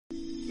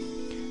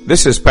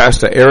This is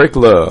Pastor Eric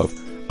Love.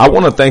 I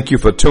want to thank you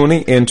for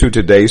tuning into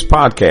today's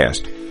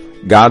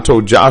podcast. God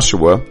told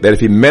Joshua that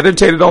if he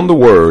meditated on the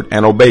word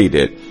and obeyed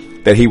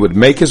it, that he would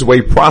make his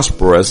way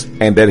prosperous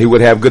and that he would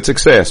have good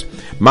success.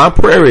 My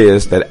prayer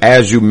is that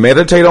as you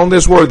meditate on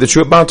this word that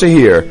you're about to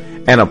hear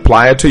and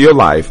apply it to your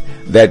life,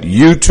 that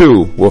you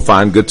too will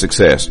find good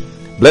success.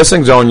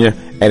 Blessings on you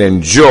and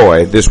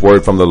enjoy this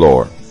word from the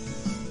Lord.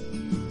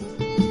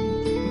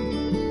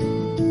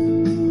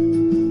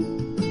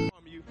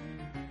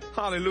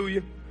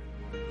 Hallelujah.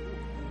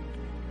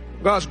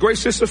 God's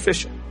grace is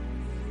sufficient.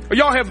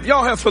 Y'all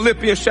have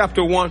Philippians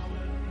chapter 1.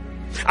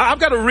 I've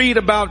got to read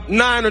about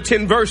 9 or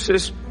 10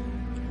 verses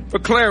for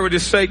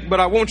clarity's sake, but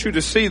I want you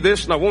to see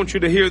this and I want you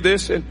to hear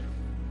this, and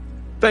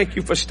thank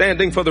you for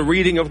standing for the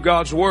reading of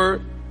God's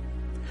word.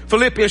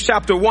 Philippians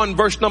chapter 1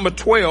 verse number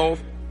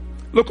 12.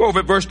 Look over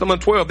at verse number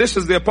 12. This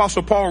is the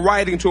Apostle Paul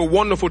writing to a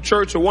wonderful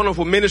church, a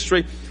wonderful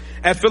ministry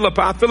at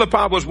Philippi.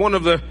 Philippi was one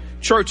of the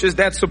churches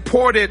that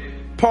supported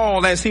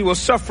Paul as he was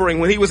suffering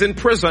when he was in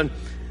prison.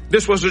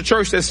 This was the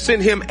church that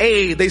sent him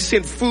aid. They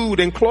sent food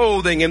and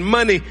clothing and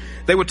money.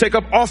 They would take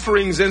up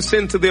offerings and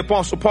send to the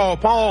Apostle Paul.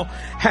 Paul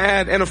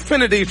had an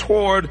affinity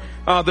toward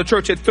the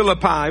church at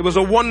Philippi. It was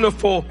a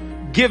wonderful,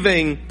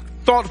 giving,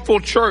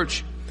 thoughtful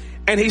church.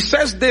 And he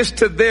says this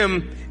to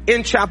them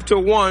in chapter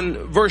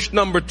 1, verse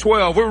number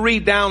 12. We'll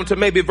read down to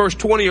maybe verse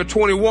 20 or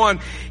 21.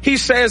 He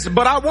says,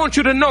 "But I want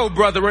you to know,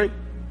 brethren,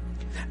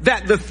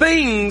 that the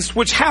things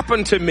which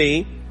happened to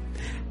me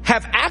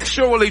have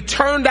actually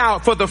turned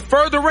out for the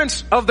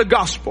furtherance of the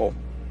gospel,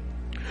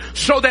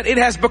 so that it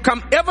has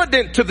become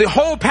evident to the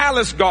whole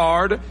palace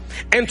guard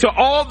and to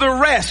all the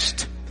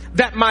rest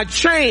that my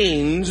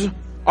chains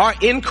are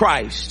in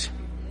Christ.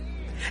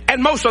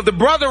 And most of the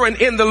brethren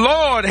in the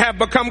Lord have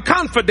become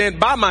confident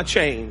by my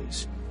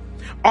chains,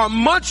 are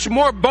much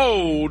more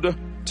bold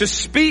to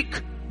speak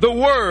the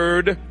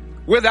word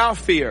without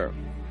fear."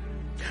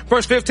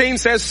 Verse 15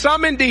 says,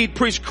 "Some indeed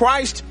preach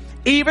Christ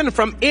even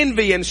from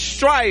envy and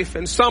strife,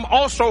 and some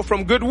also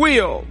from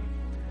goodwill.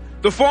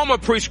 The former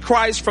preach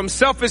Christ from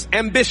selfish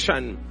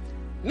ambition,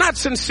 not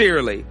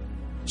sincerely,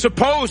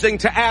 supposing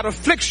to add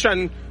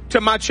affliction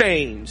to my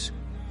chains.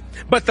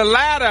 But the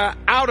latter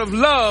out of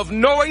love,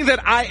 knowing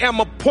that I am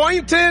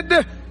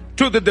appointed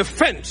to the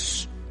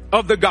defense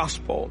of the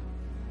gospel.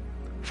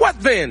 What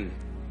then?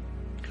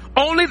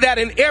 Only that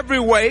in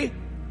every way,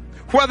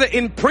 whether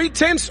in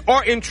pretense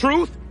or in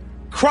truth,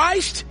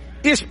 Christ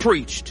is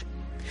preached.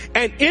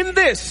 And in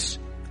this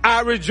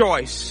I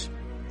rejoice.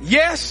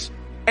 Yes,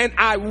 and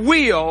I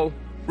will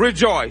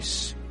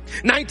rejoice."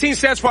 19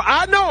 says, "For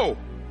I know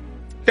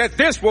that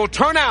this will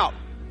turn out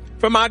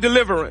for my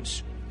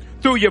deliverance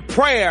through your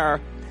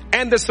prayer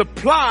and the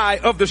supply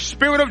of the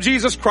Spirit of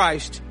Jesus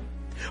Christ,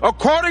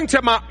 according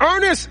to my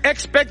earnest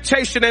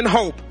expectation and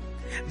hope,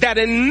 that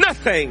in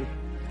nothing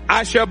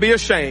I shall be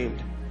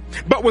ashamed,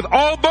 but with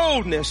all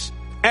boldness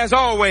as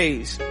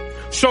always.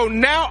 So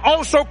now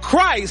also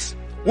Christ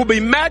will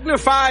be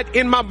magnified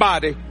in my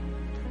body,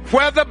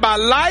 whether by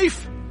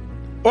life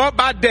or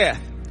by death."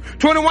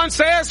 21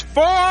 says,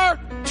 "For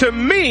to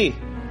me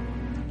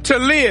to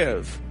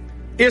live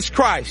is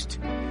Christ,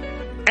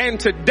 and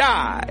to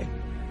die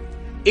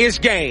is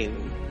gain."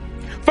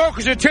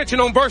 Focus your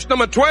attention on verse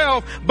number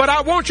 12. "But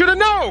I want you to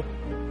know,"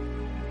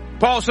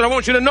 Paul said, "I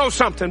want you to know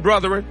something,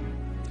 brethren,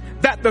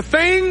 that the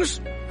things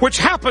which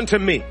happened to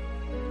me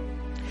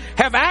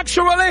have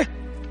actually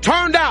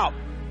turned out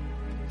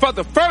for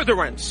the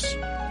furtherance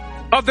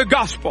of the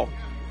gospel."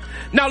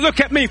 Now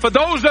look at me. For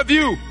those of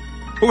you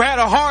who had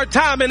a hard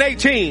time in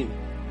 18,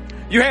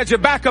 you had your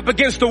back up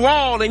against the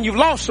wall and you've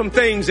lost some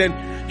things and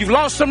you've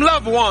lost some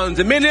loved ones,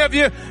 and many of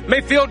you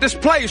may feel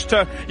displaced,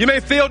 you may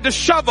feel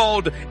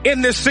disheveled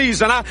in this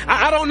season.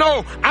 I don't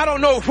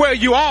know where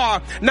you are.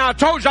 Now I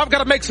told you I've got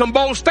to make some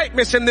bold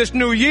statements in this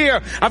new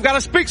year. I've got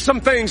to speak some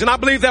things, and I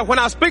believe that when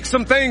I speak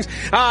some things,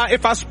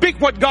 if I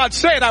speak what God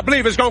said, I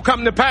believe it's going to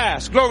come to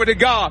pass. Glory to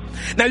God.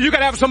 Now you got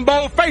to have some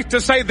bold faith to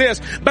say this,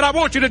 but I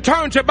want you to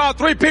turn to about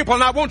 3 people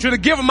and I want you to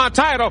give them my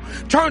title.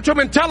 Turn to them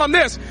and tell them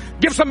this.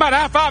 Give somebody a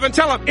high five and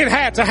tell them it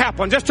had to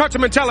happen. Just touch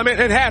them and tell them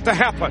it had to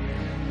happen.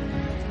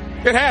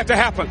 It had to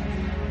happen.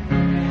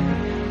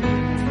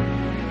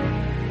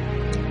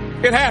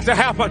 It had to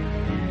happen.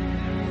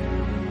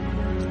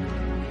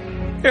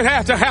 It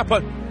had to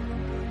happen.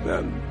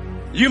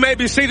 You may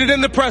be seated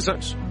in the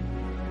presence.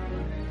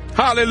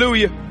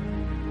 Hallelujah.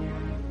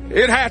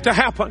 It had to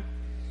happen.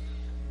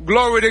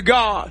 Glory to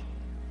God.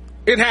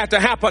 It had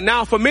to happen.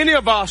 Now for many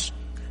of us,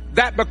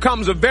 that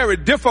becomes a very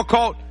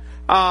difficult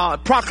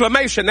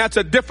proclamation. That's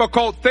a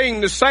difficult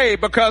thing to say,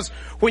 because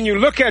when you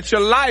look at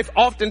your life,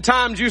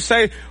 oftentimes you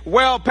say,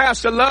 well,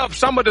 Pastor Love,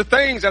 some of the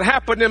things that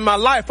happened in my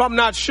life, I'm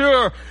not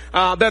sure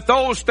that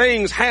those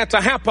things had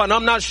to happen.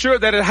 I'm not sure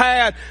that it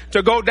had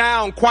to go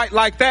down quite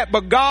like that.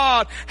 But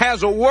God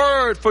has a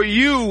word for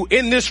you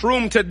in this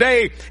room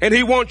today, and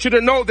He wants you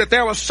to know that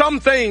there were some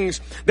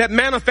things that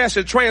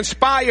manifested,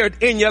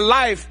 transpired in your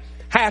life,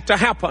 had to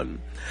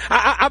happen.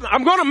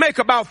 I'm going to make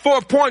about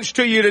 4 points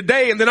to you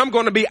today, and then I'm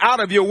going to be out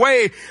of your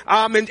way.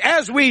 And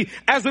as we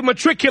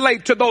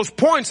matriculate to those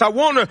points, I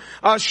want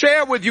to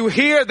share with you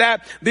here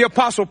that the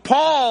Apostle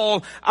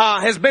Paul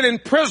has been in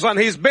prison.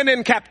 He's been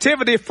in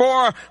captivity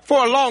for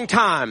a long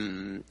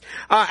time.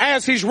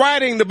 As he's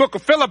writing the book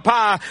of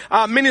Philippi,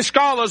 many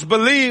scholars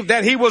believe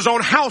that he was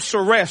on house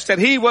arrest, that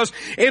he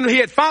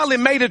had finally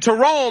made it to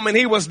Rome, and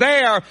he was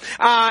there,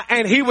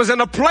 and he was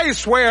in a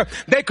place where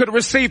they could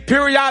receive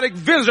periodic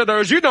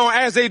visitors. You know,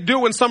 as they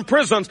do in some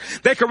prisons,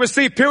 they could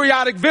receive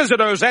periodic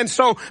visitors. And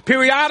so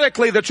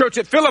periodically the church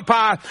at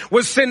Philippi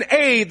would send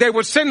aid. They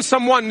would send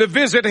someone to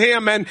visit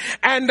him, and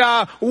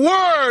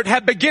word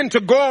had begun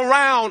to go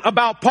around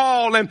about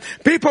Paul, and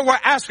people were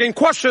asking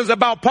questions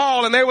about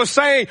Paul, and they were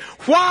saying,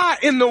 why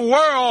in the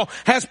world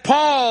has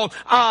Paul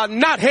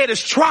not had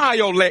his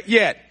trial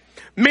yet?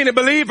 Many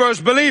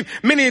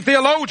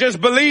theologians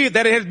believe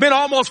that it has been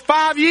almost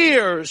 5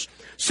 years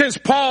since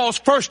Paul's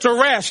first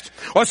arrest,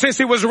 or since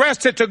he was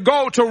arrested to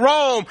go to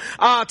Rome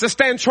to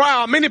stand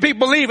trial. Many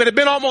people believe it had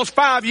been almost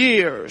 5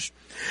 years.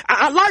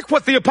 I like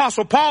what the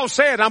Apostle Paul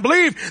said. I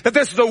believe that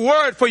this is a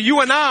word for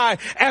you and I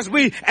as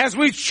we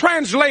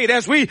translate,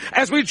 as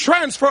we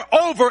transfer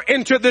over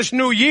into this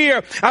new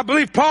year. I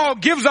believe Paul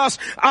gives us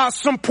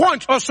some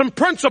points or some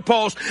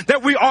principles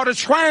that we ought to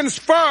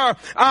transfer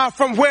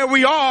from where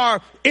we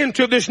are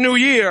into this new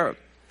year.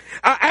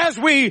 As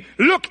we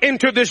look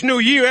into this new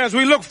year, as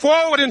we look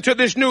forward into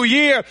this new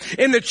year,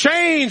 in the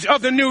change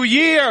of the new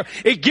year,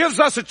 it gives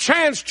us a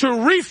chance to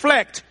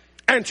reflect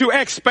and to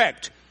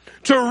expect.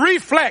 To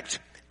reflect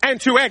and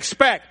to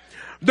expect.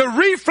 The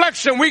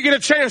reflection, we get a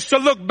chance to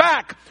look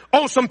back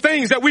on some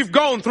things that we've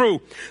gone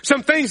through,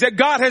 some things that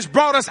God has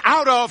brought us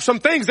out of, some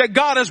things that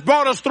God has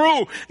brought us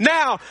through.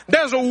 Now,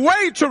 there's a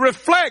way to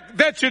reflect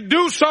that you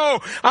do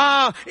so.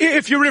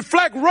 If you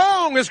reflect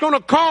wrong, it's going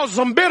to cause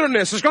some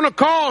bitterness. It's going to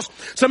cause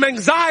some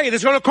anxiety.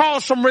 It's going to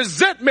cause some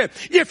resentment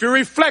if you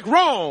reflect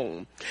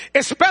wrong.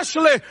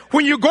 Especially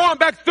when you're going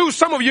back through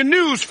some of your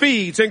news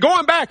feeds and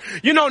going back,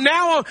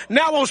 now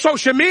on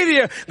social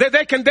media,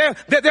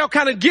 that they'll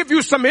kind of give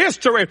you some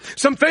history,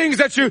 some things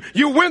that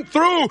you went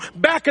through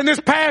back in this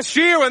past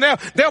year, and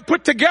they'll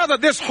put together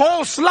this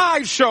whole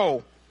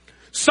slideshow.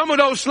 Some of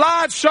those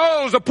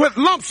slideshows will put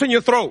lumps in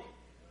your throat.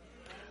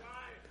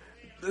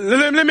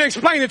 Let me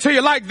explain it to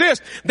you like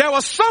this. There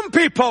were some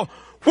people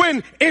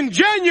when in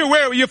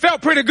January you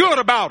felt pretty good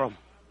about them.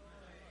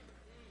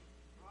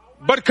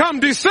 But come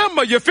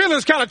December, your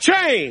feelings kind of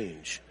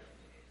change.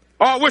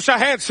 Oh, I wish I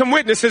had some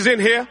witnesses in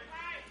here.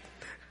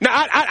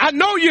 Now, I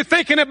know you're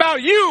thinking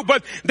about you,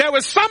 but there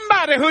was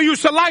somebody who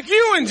used to like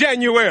you in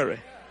January.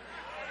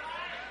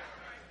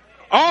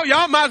 Oh,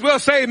 y'all might as well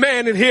say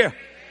amen in here.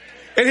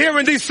 And here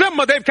in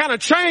December, they've kind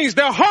of changed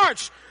their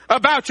hearts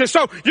about you.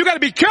 So you got to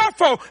be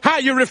careful how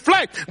you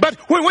reflect.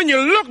 But when you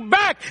look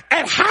back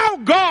at how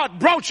God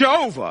brought you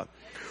over,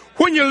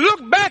 when you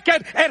look back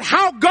at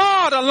how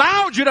God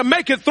allowed you to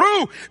make it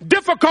through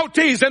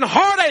difficulties and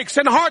heartaches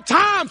and hard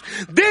times,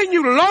 then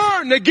you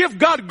learn to give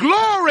God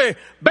glory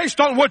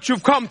based on what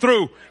you've come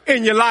through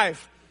in your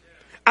life.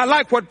 I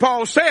like what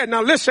Paul said.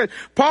 Now listen,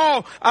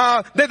 Paul,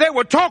 they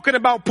were talking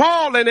about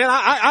Paul, and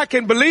I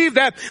can believe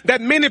that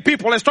many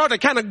people have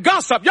started to kind of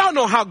gossip. Y'all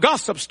know how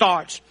gossip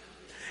starts.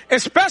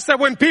 Especially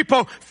when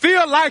people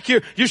feel like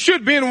you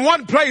should be in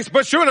one place,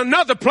 but you're in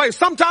another place.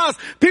 Sometimes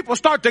people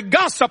start to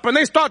gossip and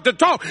they start to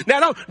talk.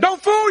 Now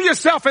don't fool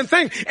yourself and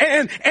think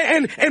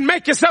and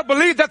make yourself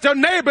believe that your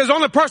neighbor is the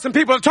only person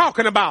people are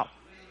talking about.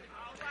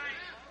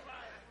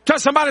 Tell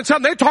somebody and tell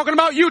them they're talking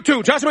about you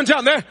too. Tell somebody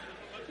and tell them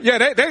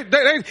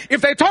they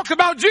if they talked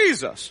about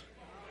Jesus,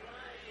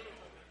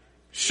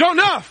 sure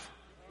enough,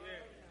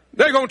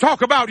 they're going to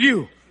talk about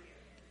you.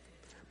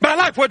 But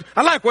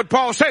I like what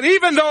Paul said.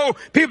 Even though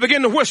people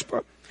begin to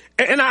whisper,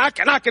 and I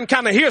can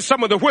kind of hear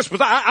some of the whispers.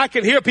 I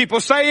can hear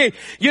people saying,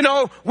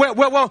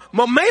 well,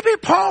 maybe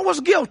Paul was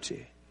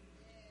guilty.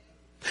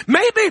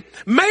 Maybe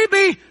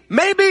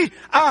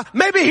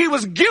he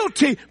was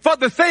guilty for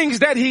the things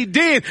that he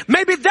did.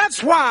 Maybe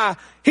that's why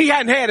he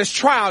hadn't had his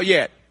trial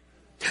yet.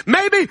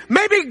 Maybe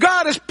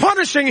God is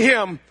punishing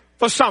him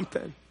for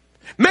something.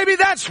 Maybe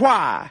that's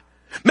why.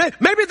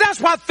 Maybe that's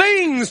why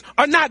things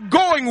are not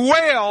going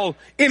well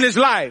in his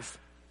life.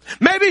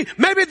 Maybe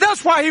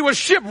that's why he was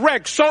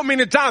shipwrecked so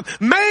many times.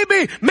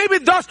 Maybe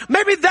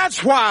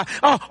that's why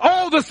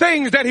all the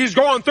things that he's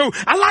going through.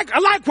 I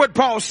like what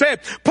Paul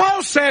said.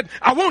 Paul said,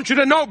 I want you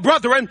to know,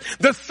 brethren,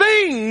 the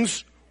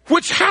things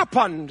which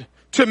happened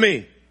to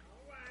me.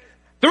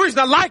 The reason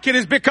I like it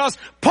is because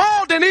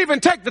Paul didn't even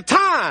take the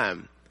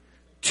time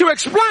to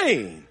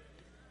explain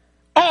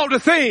all the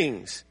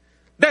things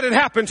that had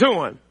happened to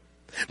him.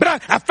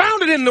 But I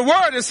found it in the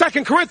Word in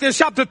 2 Corinthians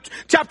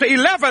chapter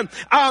 11.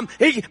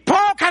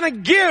 Paul kind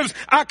of gives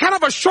kind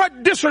of a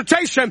short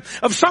dissertation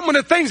of some of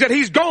the things that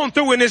he's gone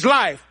through in his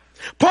life.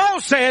 Paul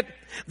said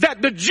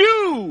that the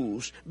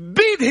Jews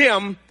beat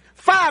him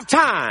 5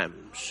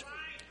 times.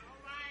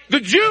 The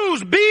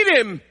Jews beat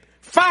him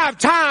 5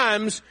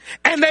 times,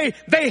 and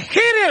they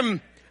hit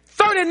him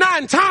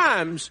 39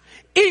 times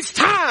each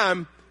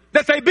time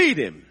that they beat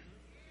him.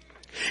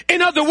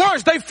 In other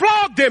words, they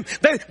flogged him.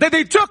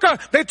 They took a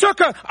they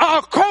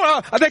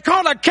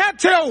called a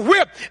cattail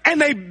whip,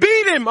 and they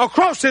beat him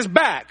across his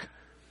back.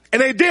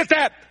 And they did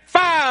that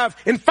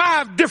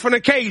 5 different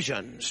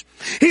occasions.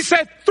 He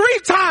said 3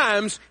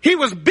 times he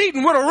was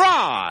beaten with a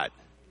rod.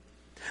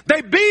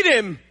 They beat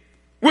him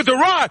with a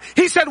rod.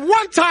 He said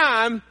 1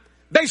 time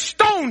they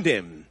stoned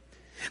him.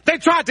 They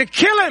tried to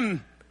kill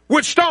him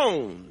with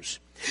stones.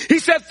 He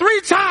said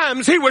 3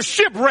 times he was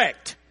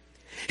shipwrecked.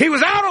 He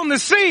was out on the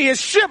sea, his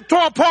ship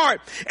tore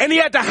apart, and he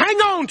had to hang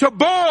on to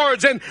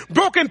boards and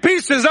broken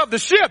pieces of the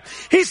ship.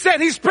 He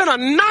said he spent a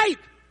night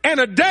and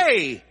a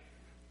day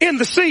in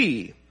the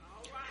sea.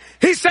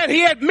 He said he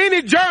had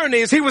many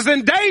journeys. He was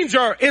in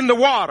danger in the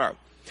water,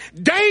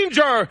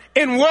 danger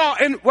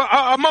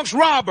amongst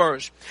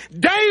robbers,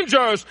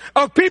 dangers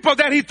of people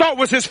that he thought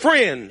was his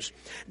friends,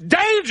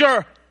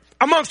 danger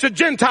amongst the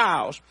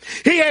Gentiles.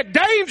 He had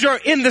danger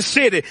in the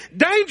city,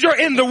 danger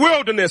in the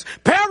wilderness,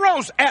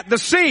 perils at the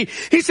sea.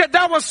 He said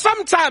there was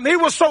sometime he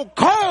was so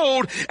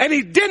cold and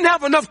he didn't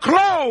have enough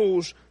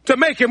clothes to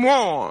make him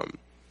warm.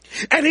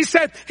 And he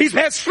said he's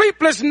had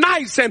sleepless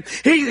nights, and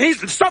he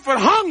suffered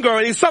hunger,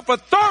 and he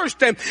suffered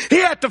thirst, and he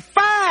had to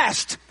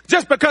fast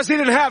just because he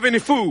didn't have any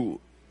food.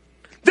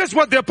 This is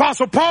what the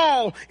Apostle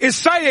Paul is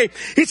saying.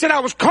 He said, I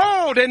was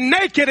cold and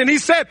naked, and he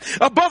said,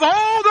 above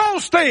all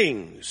those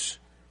things,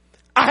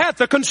 I had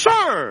the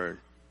concern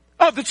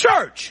of the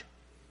church.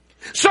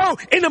 So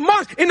in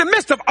the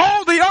midst of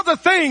all the other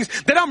things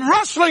that I'm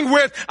wrestling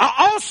with,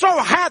 I also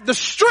had the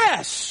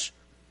stress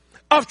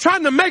of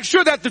trying to make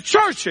sure that the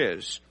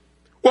churches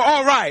were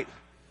all right.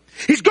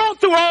 He's gone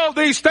through all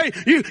these things.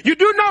 You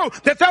do know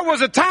that there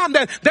was a time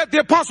that the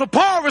Apostle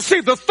Paul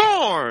received a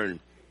thorn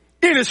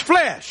in his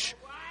flesh.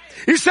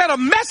 He said a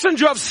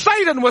messenger of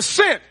Satan was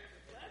sent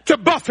to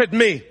buffet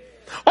me.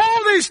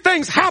 All these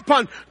things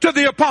happened to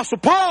the Apostle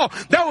Paul.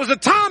 There was a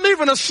time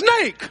even a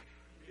snake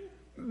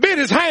bit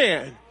his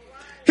hand.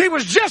 He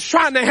was just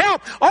trying to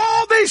help.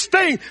 All these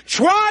things,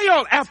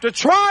 trial after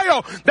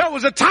trial. There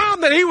was a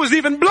time that he was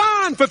even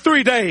blind for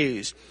 3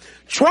 days.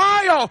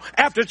 Trial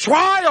after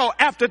trial,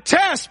 after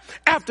test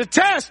after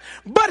test.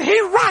 But he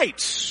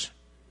writes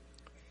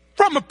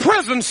from a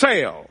prison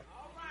cell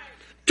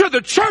to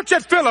the church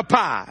at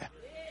Philippi,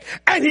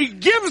 and he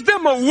gives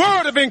them a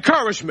word of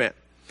encouragement.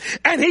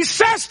 And he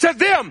says to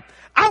them,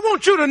 I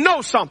want you to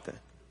know something.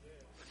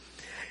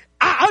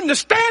 I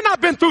understand I've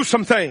been through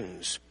some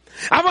things.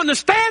 I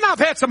understand I've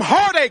had some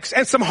heartaches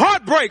and some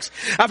heartbreaks.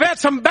 I've had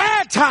some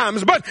bad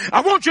times, but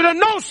I want you to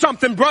know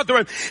something,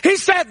 brethren. He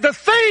said the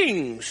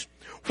things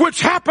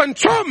which happened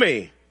to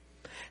me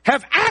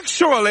have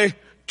actually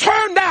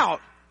turned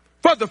out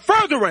for the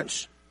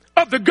furtherance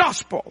of the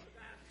gospel.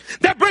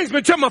 That brings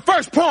me to my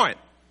first point.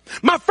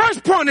 My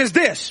first point is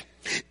this,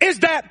 is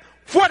that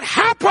what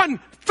happened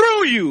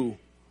through you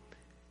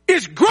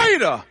is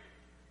greater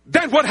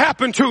than what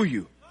happened to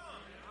you.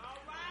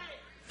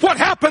 What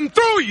happened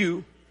through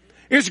you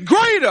is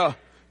greater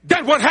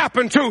than what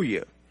happened to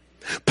you.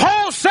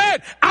 Paul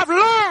said, I've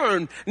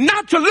learned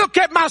not to look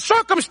at my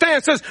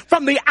circumstances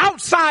from the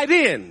outside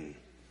in,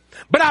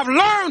 but I've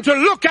learned to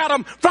look at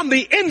them from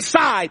the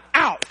inside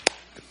out.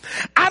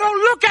 I don't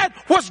look at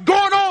what's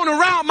going on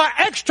around my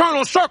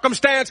external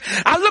circumstance.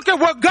 I look at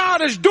what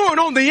God is doing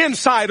on the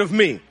inside of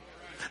me.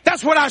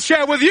 That's what I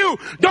share with you.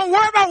 Don't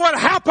worry about what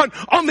happened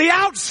on the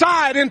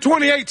outside in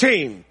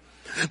 2018.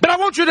 But I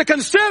want you to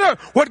consider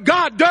what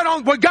God did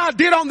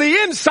on the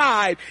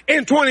inside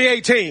in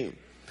 2018.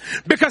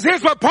 Because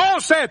here's what Paul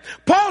said.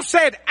 Paul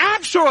said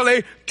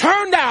actually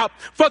turned out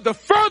for the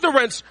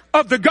furtherance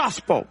of the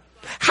gospel.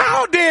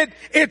 How did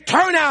it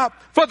turn out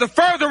for the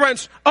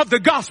furtherance of the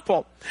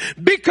gospel?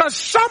 Because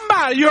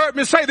somebody, you heard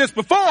me say this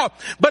before,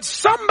 but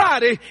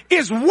somebody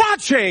is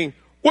watching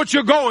what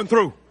you're going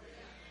through.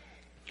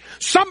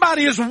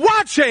 Somebody is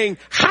watching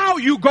how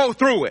you go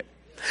through it.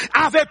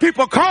 I've had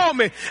people call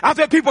me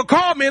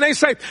and they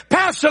say,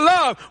 Pastor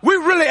Love, we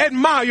really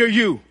admire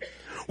you.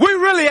 We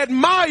really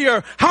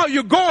admire how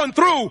you're going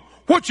through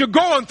what you're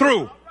going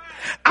through.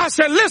 I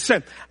said,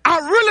 listen, I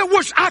really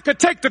wish I could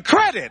take the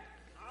credit,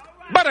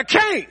 but I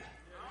can't.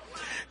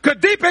 Cause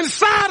deep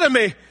inside of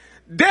me,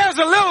 there's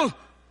a little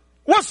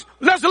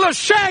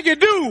shaggy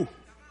dude.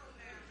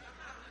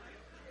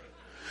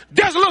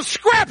 There's a little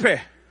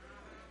scrappy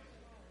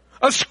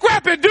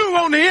dude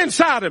on the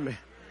inside of me.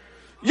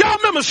 Y'all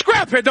remember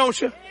Scrappy, don't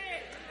you?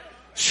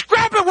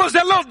 Scrappy was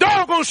that little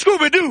dog on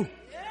Scooby-Doo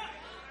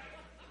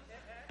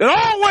that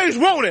always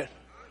wanted,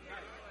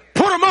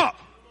 put him up,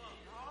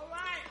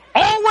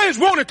 always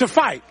wanted to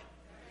fight.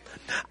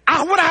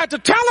 What I had to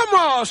tell him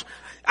was,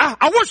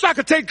 I wish I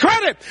could take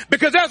credit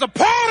because there's a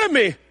part of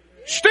me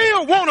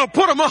still want to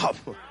put him up.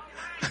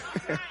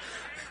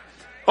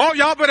 Oh,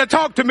 y'all better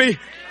talk to me.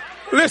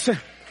 Listen,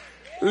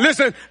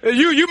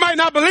 you might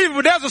not believe it,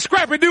 but there's a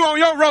Scrappy Doo on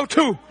your row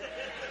too.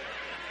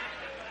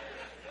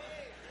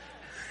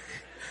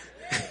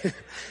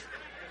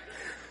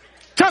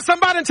 Tell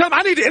somebody and tell them,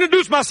 I need to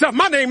introduce myself.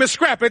 My name is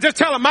Scrappy. Just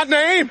tell them my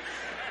name.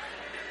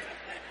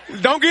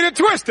 Don't get it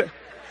twisted.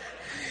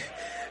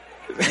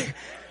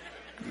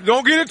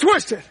 Don't get it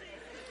twisted.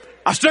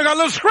 I still got a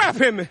little scrap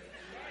in me.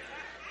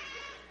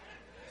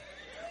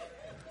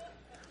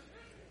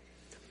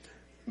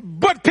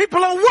 But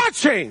people are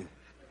watching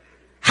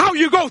how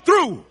you go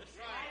through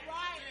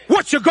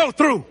what you go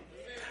through.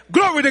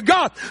 Glory to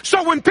God.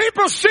 So when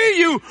people see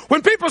you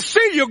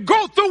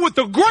go through with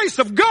the grace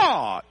of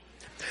God,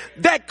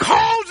 that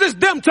causes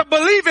them to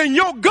believe in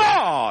your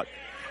God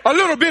a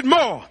little bit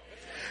more.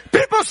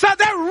 People say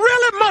that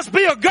really must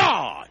be a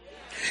God.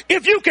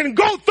 If you can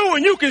go through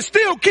and you can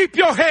still keep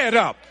your head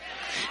up.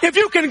 If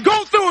you can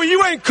go through and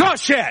you ain't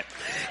cussed yet.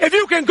 If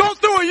you can go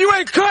through and you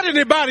ain't cut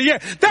anybody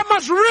yet. That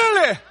must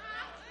really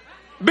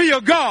be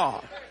a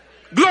God.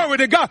 Glory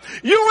to God.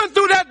 You went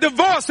through that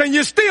divorce and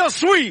you're still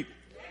sweet.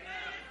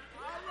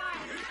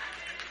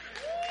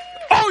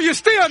 Oh, you're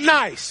still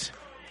nice.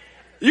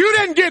 You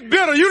didn't get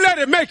bitter. You let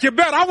it make you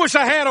better. I wish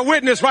I had a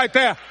witness right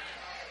there.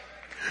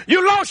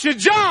 You lost your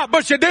job,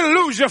 but you didn't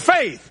lose your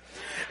faith.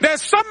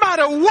 There's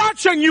somebody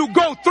watching you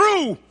go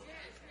through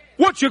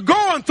what you're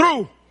going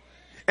through,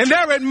 and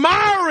they're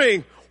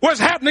admiring what's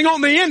happening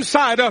on the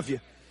inside of you.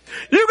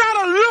 You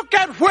gotta look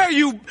at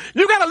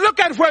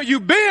where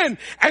you've been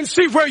and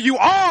see where you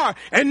are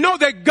and know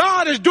that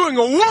God is doing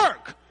a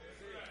work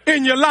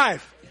in your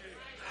life.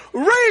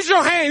 Raise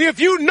your hand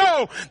if you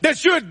know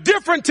that you're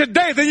different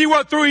today than you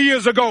were 3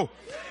 years ago.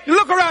 You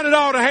look around at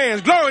all the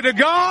hands. Glory to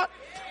God.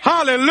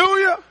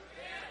 Hallelujah.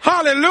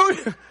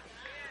 Hallelujah.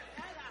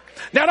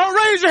 Now don't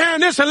raise your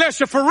hand this unless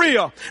you're for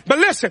real. But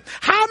listen,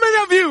 how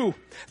many of you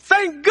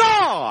thank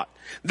God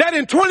that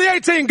in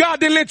 2018 God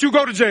didn't let you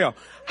go to jail?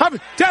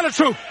 Tell the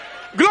truth.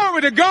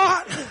 Glory to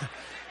God.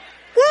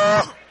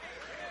 Woo.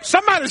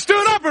 Somebody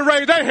stood up and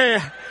raised their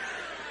hand.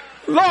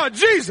 Lord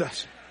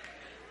Jesus.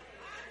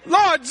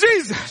 Lord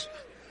Jesus.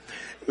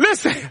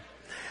 Listen.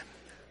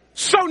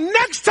 So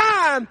next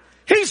time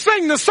he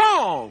sing the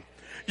song,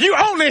 you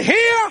only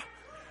hear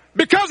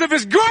because of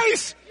his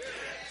grace.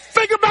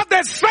 Think about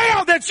that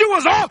cell that you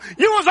was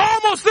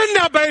almost in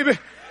there, baby.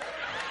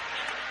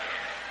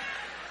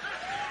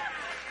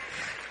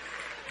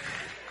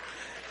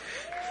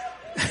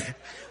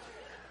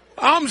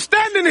 I'm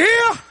standing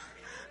here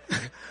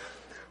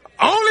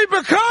only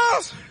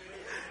because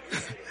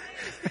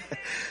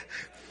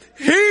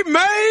he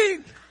made.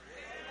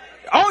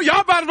 Oh,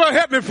 y'all about to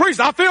help me preach.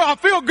 I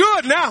feel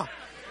good now.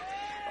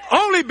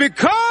 Only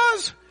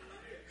because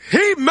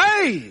he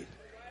made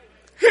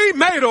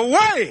a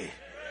way.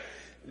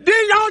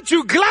 Then aren't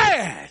you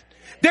glad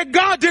that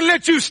God didn't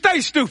let you stay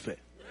stupid?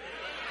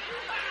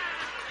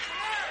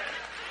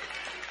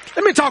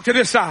 Let me talk to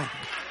this side.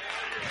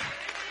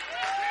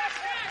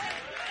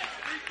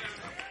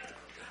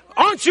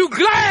 Aren't you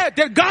glad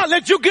that God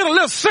let you get a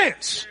little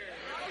sense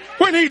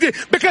when he did?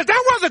 Because there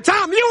was a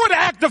time you would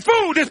have acted a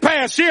fool this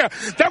past year.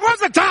 There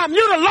was a time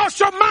you'd have lost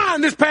your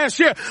mind this past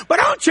year. But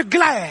aren't you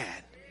glad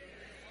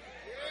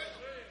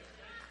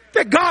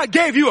that God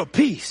gave you a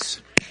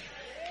peace?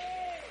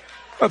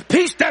 A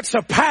peace that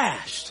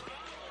surpassed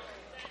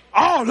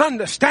all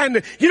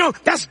understanding. You know,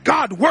 that's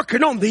God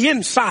working on the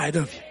inside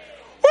of you.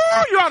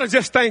 Oh, you ought to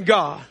just thank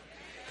God.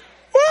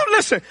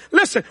 Oh,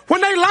 listen.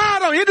 When they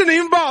lied on you, it didn't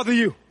even bother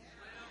you.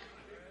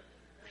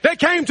 They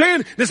came to you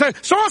and they said,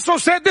 so-and-so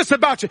said this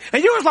about you.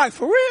 And you was like,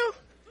 for real?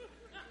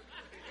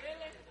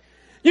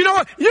 You know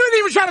what? You didn't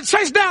even try to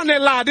chase down that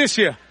lie this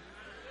year.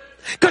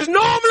 Because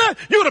normally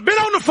you would have been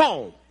on the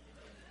phone.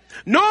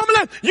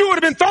 Normally you would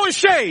have been throwing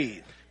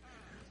shade.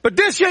 But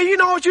this year, you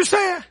know what you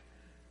said?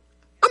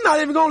 I'm not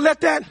even going to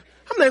let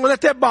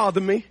that bother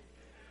me.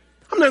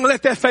 I'm not going to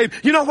let that fade.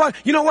 You know what?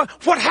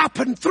 What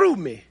happened through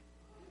me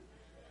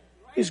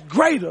is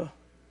greater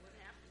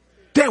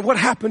than what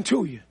happened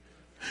to you.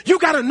 You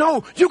gotta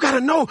know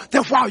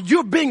that while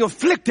you're being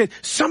afflicted,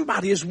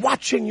 somebody is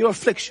watching your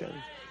affliction.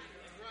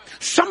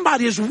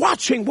 Somebody is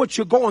watching what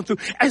you're going through.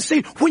 And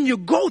see, when you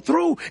go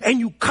through and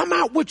you come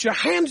out with your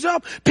hands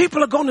up,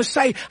 people are going to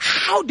say,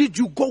 how did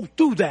you go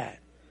through that?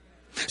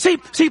 See,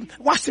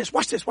 watch this.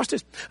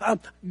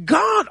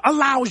 God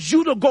allows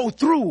you to go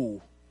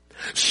through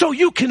so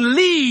you can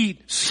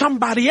lead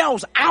somebody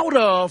else out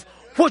of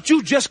what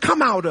you just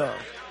come out of.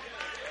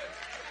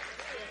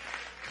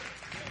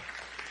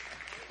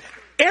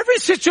 Every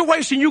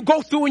situation you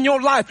go through in your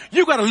life,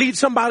 you got to lead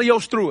somebody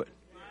else through it.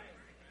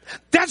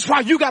 That's why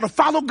you got to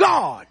follow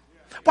God.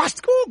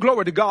 Oh,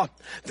 glory to God.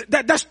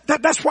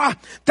 That's why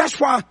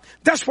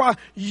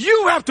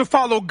you have to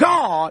follow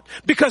God,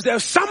 because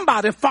there's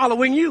somebody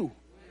following you.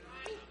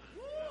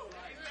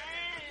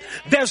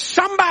 There's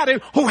somebody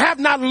who have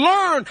not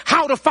learned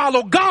how to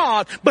follow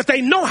God, but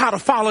they know how to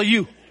follow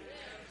you.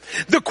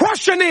 The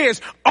question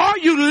is, are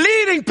you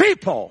leading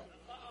people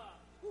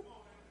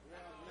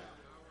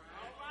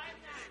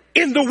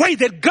in the way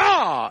that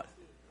God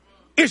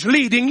is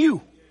leading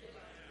you?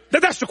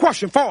 That's the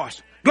question for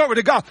us. Glory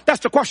to God. That's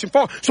the question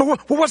for us. So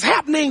what's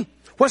happening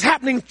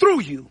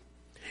through you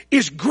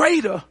is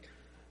greater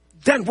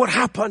than what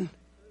happened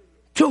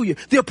to you.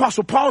 The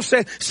Apostle Paul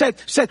said,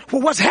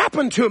 well, what's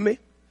happened to me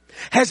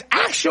has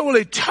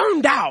actually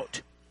turned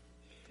out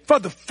for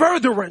the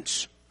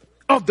furtherance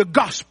of the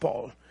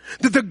gospel.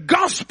 That the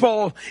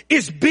gospel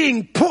is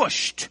being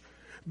pushed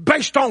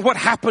based on what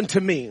happened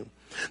to me.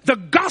 The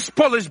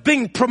gospel is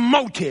being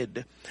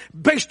promoted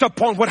based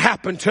upon what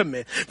happened to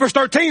me. Verse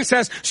 13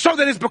 says, so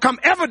that it's become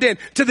evident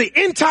to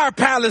the entire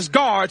palace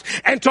guards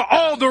and to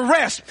all the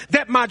rest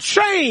that my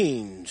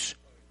chains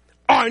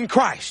are in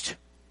Christ.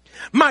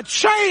 My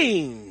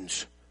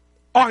chains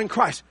are in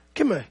Christ.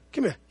 Come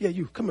here. Yeah,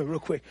 you, come here real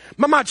quick.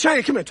 My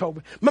chains, come here,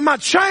 Toby. My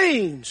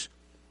chains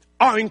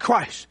are in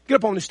Christ. Get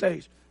up on the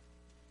stage.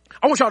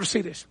 I want y'all to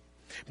see this.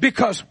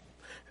 Because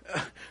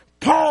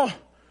Paul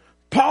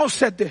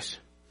said this.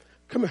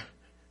 Come here.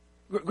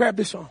 Grab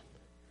this arm.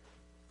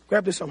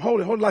 Grab this arm.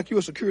 Hold it like you're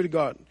a security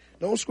guard.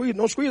 Don't squeeze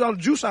all the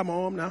juice out of my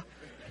arm now.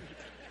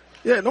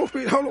 Yeah, don't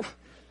squeeze. Hold on.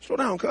 Slow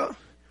down, cuz.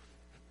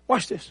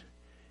 Watch this.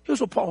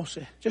 Here's what Paul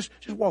said. Just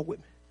walk with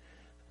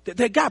me.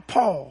 They got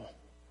Paul,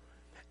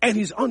 and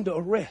he's under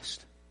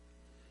arrest.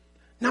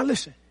 Now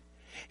listen.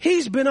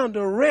 He's been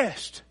under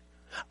arrest.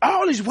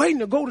 All he's waiting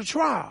to go to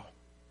trial.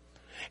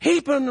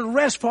 He's been under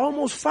arrest for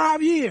almost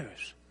 5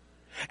 years,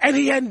 and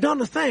he hadn't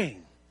done a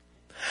thing.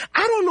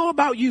 I don't know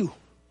about you,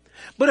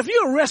 but if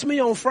you arrest me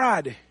on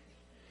Friday,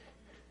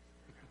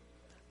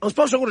 I'm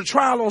supposed to go to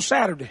trial on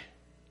Saturday,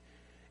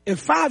 and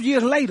 5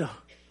 years later,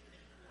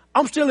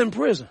 I'm still in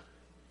prison.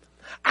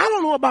 I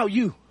don't know about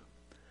you,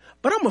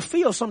 but I'm going to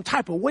feel some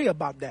type of way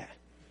about that.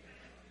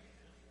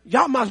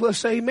 Y'all might as well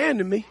say amen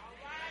to me.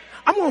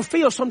 I'm going to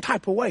feel some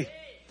type of way.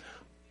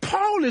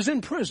 Paul is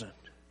in prison.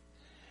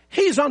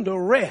 He's under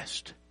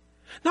arrest.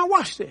 Now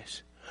watch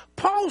this.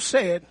 Paul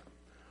said,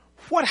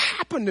 what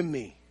happened to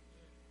me,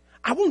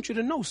 I want you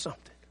to know something,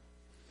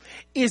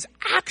 is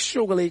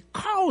actually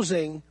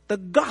causing the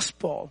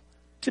gospel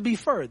to be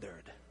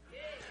furthered.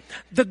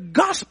 The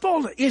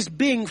gospel is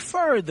being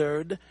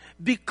furthered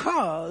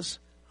because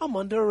I'm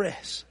under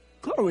arrest.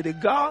 Glory to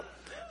God.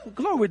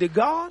 Glory to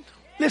God.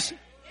 Listen.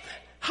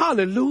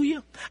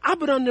 Hallelujah. I've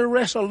been under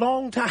arrest a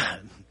long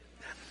time,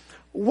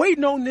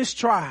 waiting on this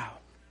trial.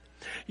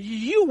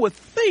 You would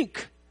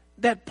think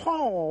that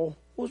Paul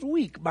was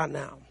weak by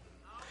now.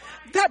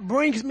 That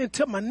brings me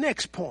to my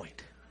next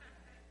point.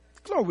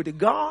 Glory to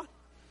God.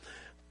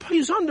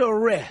 He's under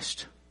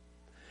arrest.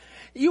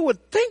 You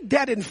would think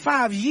that in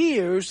 5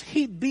 years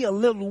he'd be a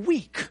little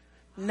weak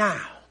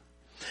now.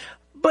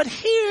 But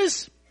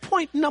here's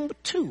point number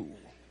 2.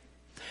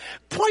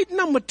 Point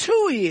number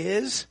 2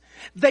 is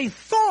they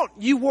thought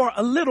you were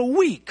a little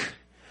weak,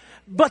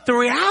 but the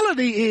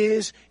reality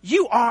is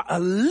you are a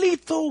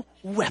lethal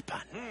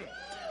weapon.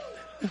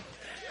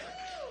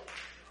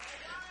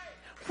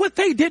 What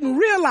they didn't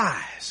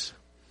realize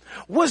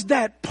was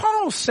that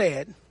Paul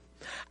said,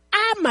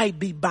 I might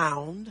be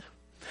bound,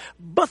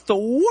 but the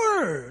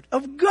word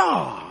of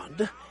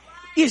God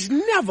is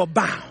never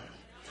bound.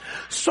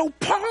 So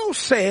Paul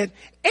said,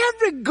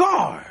 every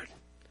guard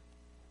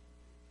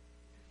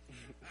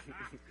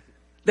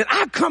that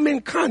I come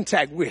in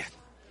contact with,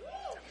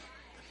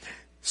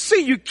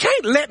 see, you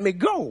can't let me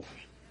go.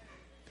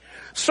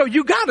 So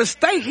you got to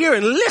stay here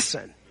and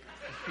listen.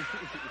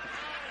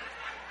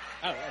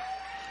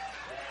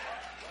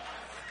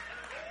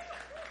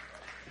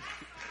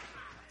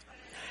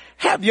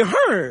 Have you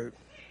heard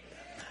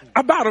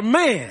about a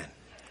man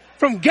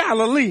from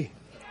Galilee?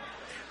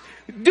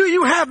 Do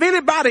you have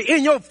anybody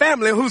in your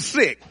family who's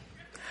sick?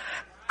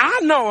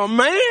 I know a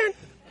man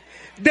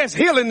that's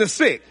healing the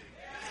sick.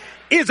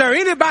 Is there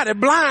anybody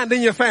blind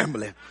in your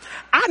family?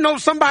 I know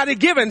somebody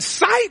giving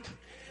sight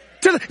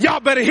to y'all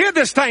better hear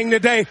this thing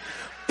today.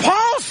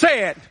 Paul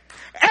said,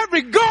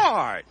 every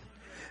guard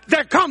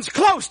that comes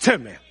close to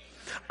me,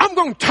 I'm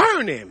going to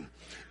turn him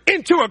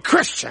into a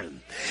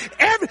Christian.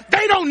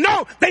 They don't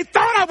know. They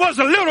thought I was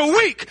a little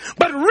weak,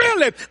 but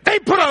really they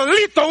put a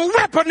lethal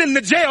weapon in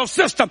the jail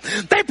system.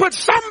 They put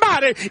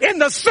somebody in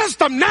the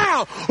system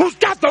now who's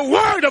got the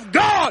word of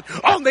God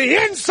on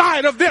the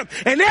inside of them.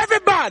 And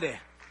everybody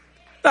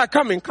that I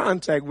come in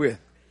contact with,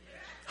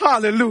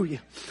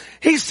 hallelujah.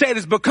 He said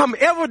it's become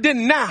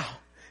evident now.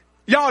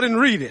 Y'all didn't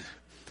read it.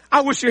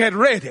 I wish you had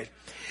read it.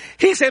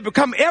 He said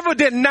become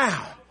evident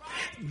now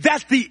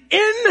that the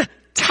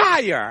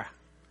entire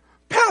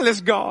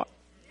palace guard,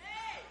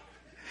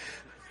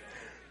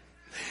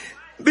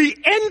 the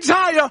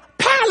entire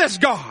palace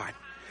guard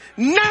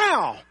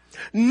now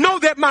know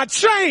that my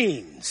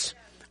chains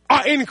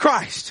are in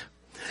Christ.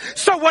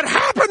 So what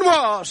happened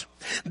was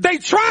they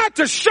tried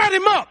to shut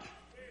him up.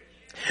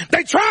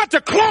 They tried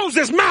to close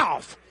his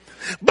mouth.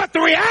 But the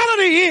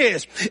reality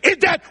is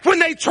that when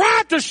they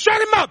tried to shut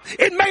him up,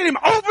 it made him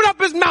open up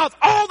his mouth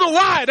all the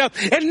wider.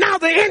 And now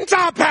the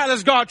entire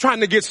palace guard trying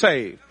to get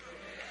saved.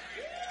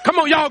 Come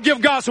on, y'all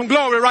give God some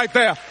glory right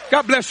there.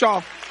 God bless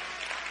y'all.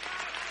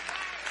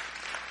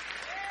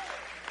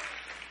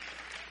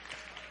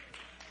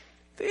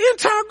 The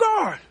entire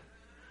guard.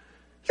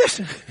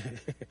 Listen.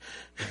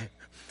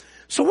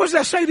 So what does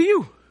that say to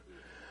you?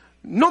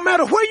 No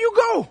matter where you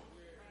go,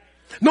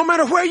 no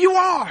matter where you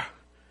are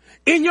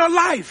in your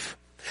life,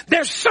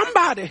 there's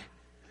somebody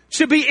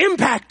should be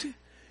impacted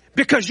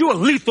because you're a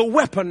lethal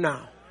weapon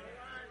now.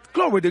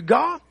 Glory to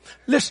God.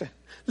 Listen.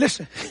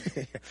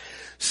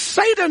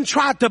 Satan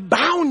tried to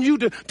bind you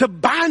to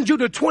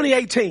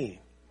 2018.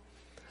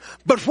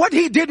 But what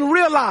he didn't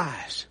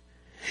realize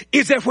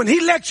is that when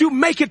he let you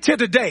make it to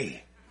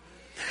today,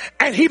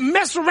 and he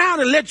mess around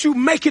and let you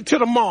make it to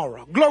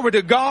tomorrow, glory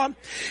to God,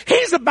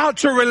 he's about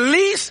to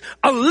release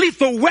a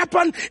lethal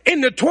weapon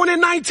into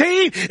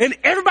 2019, and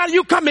everybody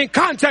you come in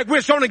contact with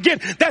is going to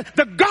get that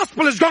the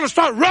gospel is going to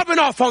start rubbing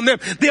off on them.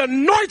 The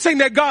anointing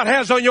that God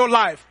has on your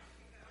life,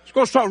 it's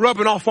going to start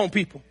rubbing off on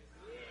people.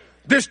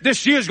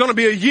 This year is going to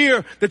be a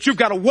year that you've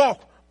got to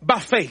walk by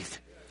faith.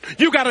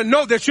 You got to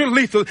know that you're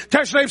lethal.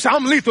 Tell your neighbor, say,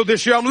 I'm lethal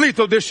this year. I'm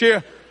lethal this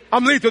year.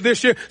 I'm lethal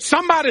this year.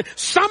 Somebody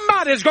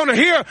is going to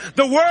hear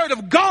the word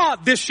of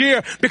God this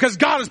year because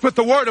God has put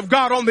the word of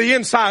God on the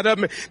inside of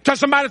me. Tell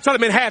somebody, tell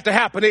them it had to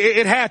happen.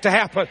 It had to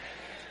happen.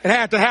 It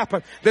had to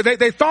happen.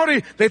 They thought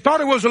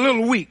it was a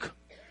little weak.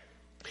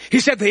 He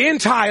said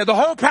the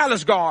whole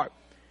palace guard,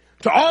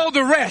 to all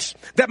the rest,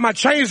 that my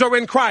chains are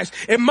in Christ.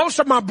 And most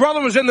of my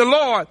brothers in the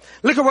Lord,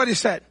 look at what he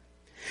said.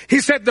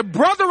 He said the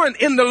brethren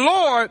in the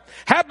Lord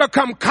have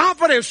become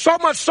confident, so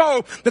much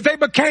so that they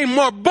became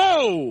more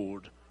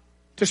bold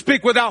to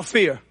speak without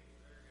fear.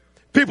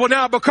 People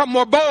now become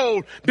more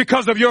bold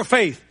because of your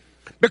faith.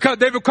 Because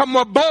they become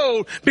more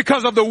bold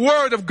because of the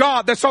word of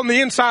God that's on the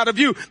inside of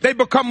you. They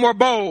become more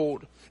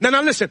bold.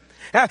 Now listen.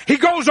 He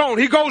goes on.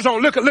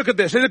 Look at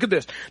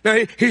this.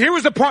 Now here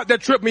was the part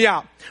that tripped me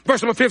out.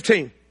 Verse number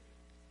 15.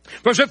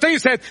 Verse 15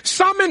 said,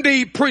 some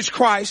indeed preach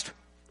Christ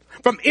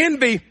from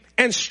envy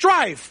and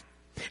strife,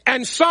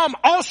 and some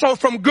also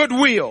from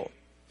goodwill.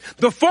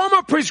 The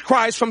former preach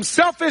Christ from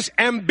selfish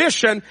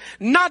ambition,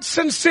 not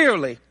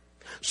sincerely,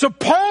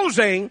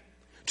 supposing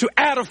to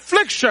add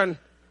affliction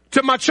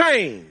to my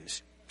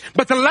chains.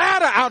 But the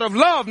latter out of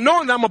love,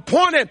 knowing that I'm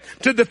appointed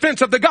to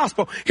defense of the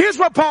gospel. Here's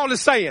what Paul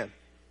is saying.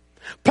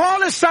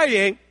 Paul is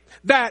saying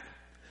that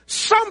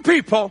some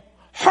people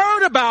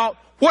heard about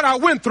what I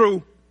went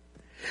through,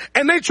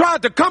 and they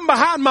tried to come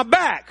behind my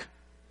back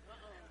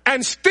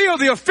and steal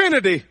the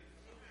affinity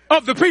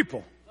of the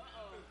people.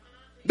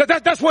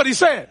 That's what he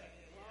said.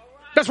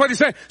 That's what he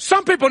said.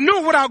 Some people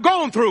knew what I've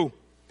gone through,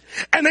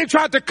 and they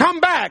tried to come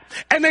back,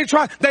 and they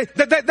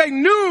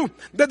knew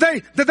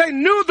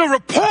the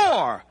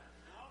rapport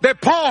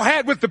that Paul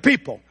had with the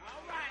people.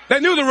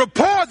 They knew the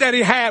rapport that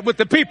he had with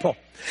the people.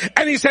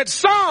 And he said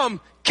some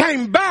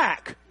came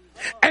back,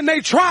 and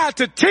they tried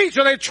to teach,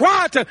 or they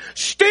tried to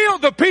steal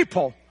the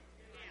people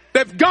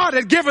that God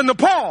had given to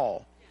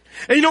Paul.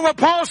 And you know what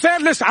Paul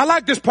said? Listen, I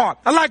like this part.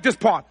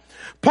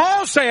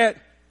 Paul said,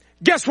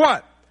 guess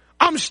what?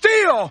 I'm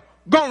still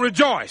gonna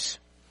rejoice.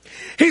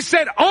 He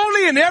said,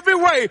 only in every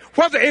way,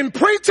 whether in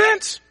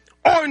pretense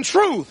or in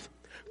truth,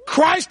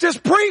 Christ is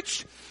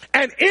preached,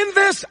 and in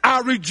this I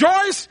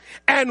rejoice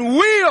and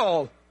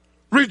will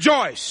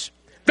rejoice.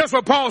 That's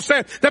what Paul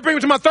said. That brings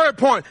me to my third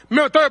point.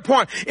 My third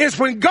point is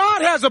when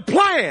God has a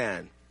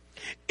plan,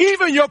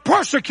 even your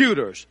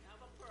persecutors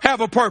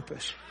have a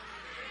purpose.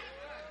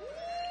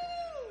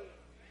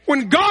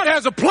 When God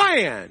has a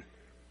plan,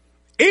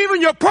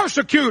 even your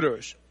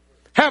persecutors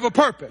have a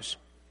purpose.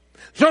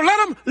 So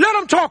let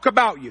them talk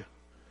about you.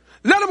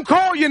 Let them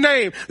call your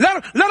name.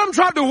 Let them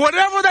try to do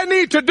whatever they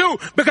need to do.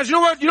 Because you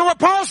know what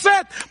Paul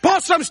said?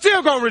 Paul said, I'm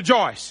still going to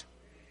rejoice.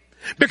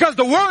 Because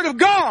the word of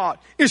God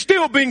is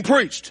still being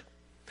preached.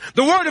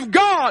 The word of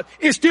God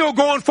is still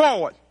going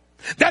forward.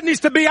 That needs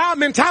to be our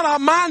mentality, our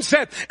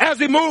mindset as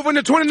we move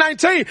into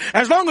 2019.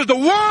 As long as the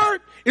word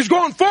is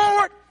going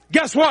forward,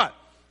 guess what?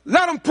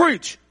 Let them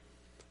preach.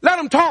 Let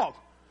them talk.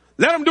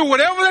 Let them do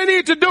whatever they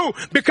need to do,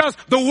 because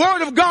the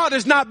word of God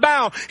is not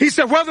bound. He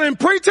said, whether in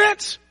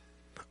pretense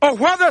or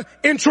whether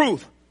in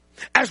truth,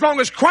 as long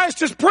as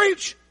Christ is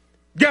preached,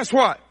 guess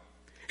what?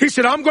 He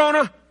said, I'm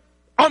gonna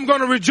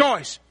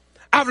rejoice.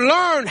 I've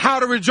learned how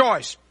to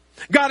rejoice.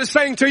 God is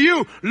saying to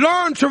you,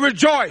 learn to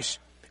rejoice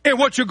in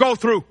what you go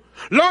through.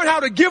 Learn how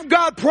to give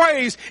God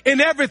praise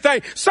in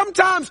everything.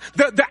 Sometimes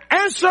the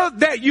answer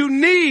that you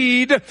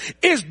need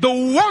is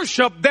the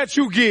worship that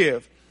you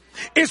give.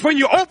 It's when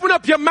you open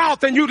up your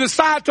mouth and you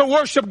decide to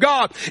worship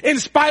God in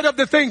spite of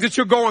the things that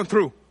you're going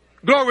through.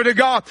 Glory to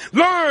God.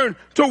 Learn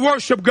to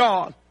worship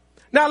God.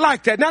 Now I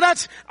like that. Now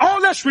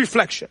that's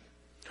reflection.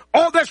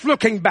 All that's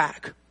looking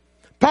back.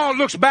 Paul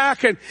looks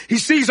back and he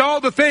sees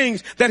all the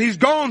things that he's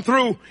gone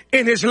through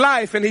in his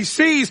life, and he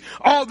sees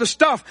all the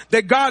stuff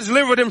that God's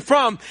delivered him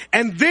from.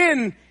 And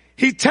then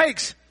he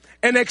takes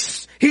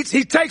he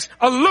takes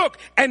a look,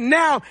 and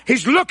now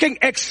he's looking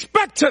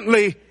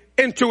expectantly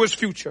into his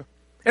future.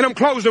 And I'm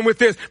closing with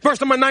this. Verse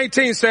number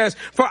 19 says,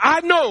 for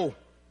I know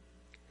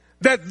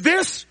that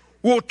this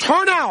will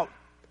turn out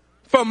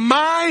for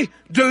my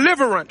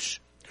deliverance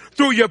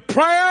through your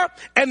prayer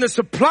and the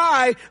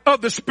supply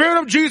of the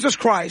Spirit of Jesus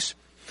Christ,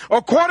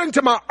 according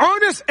to my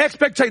earnest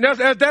expectation.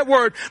 That's that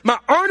word, my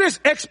earnest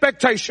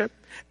expectation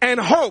and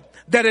hope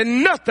that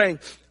in nothing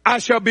I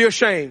shall be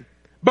ashamed,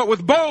 but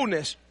with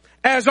boldness,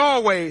 as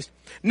always,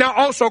 now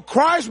also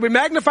Christ will be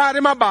magnified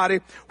in my body,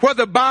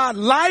 whether by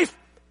life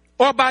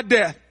or by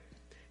death.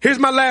 Here's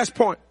my last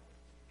point.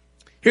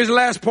 Here's the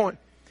last point.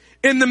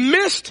 In the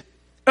midst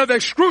of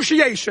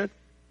excruciation,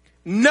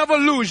 never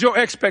lose your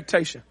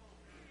expectation.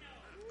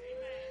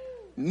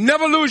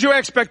 Never lose your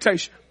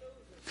expectation.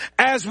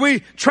 As we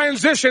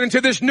transition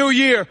into this new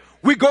year,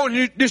 we go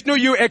into this new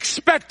year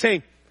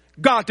expecting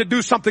God to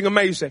do something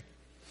amazing.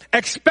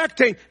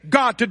 Expecting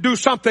God to do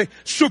something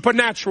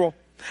supernatural.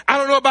 I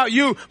don't know about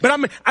you,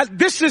 but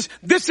this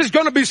is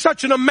going to be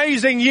such an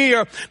amazing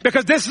year,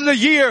 because this is a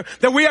year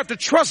that we have to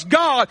trust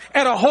God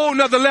at a whole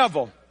nother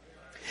level.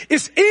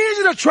 It's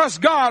easy to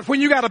trust God when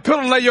you got a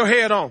pillow to lay your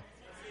head on.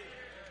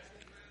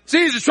 It's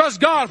easy to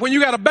trust God when you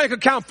got a bank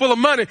account full of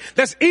money.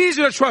 That's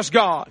easy to trust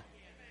God.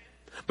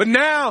 But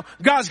now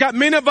God's got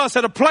many of us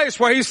at a place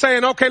where he's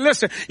saying, okay,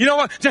 listen, you know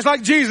what? Just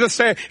like Jesus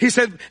said, he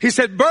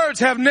said, birds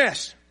have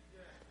nests,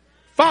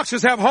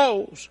 foxes have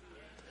holes,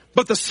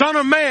 but the Son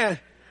of Man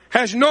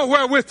has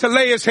nowhere with to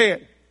lay his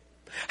head.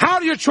 How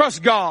do you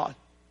trust God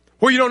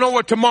where you don't know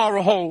what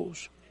tomorrow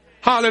holds?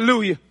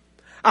 Hallelujah.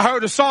 I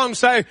heard a song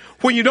say,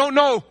 when you don't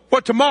know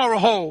what tomorrow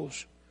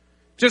holds,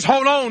 just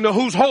hold on to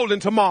who's holding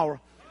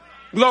tomorrow.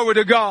 Glory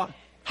to God.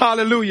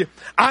 Hallelujah.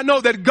 I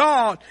know that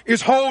God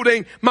is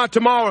holding my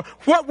tomorrow.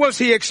 What was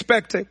he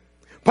expecting?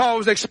 Paul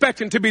was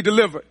expecting to be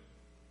delivered.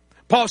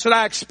 Paul said,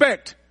 I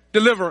expect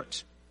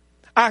deliverance.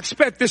 I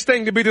expect this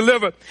thing to be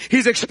delivered.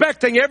 He's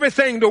expecting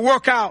everything to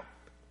work out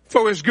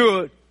for his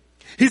good.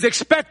 He's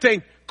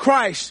expecting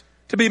Christ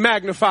to be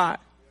magnified.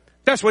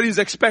 That's what he's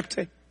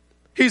expecting.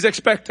 He's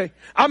expecting.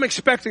 I'm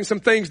expecting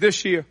some things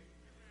this year.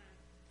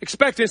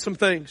 Expecting some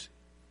things.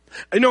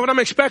 You know what I'm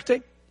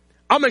expecting?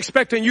 I'm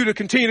expecting you to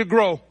continue to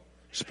grow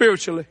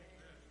spiritually.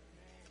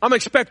 I'm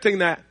expecting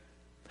that.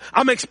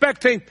 I'm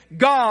expecting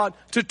God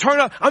to turn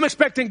up. I'm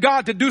expecting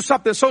God to do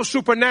something so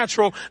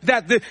supernatural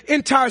that the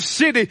entire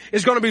city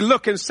is going to be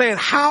looking, saying,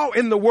 how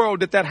in the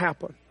world did that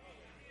happen?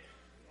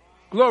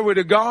 Glory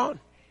to God.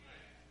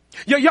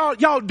 Yeah,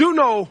 y'all do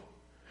know,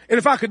 and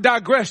if I could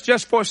digress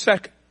just for a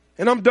second,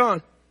 and I'm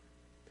done.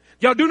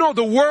 Y'all do know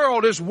the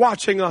world is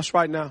watching us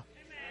right now.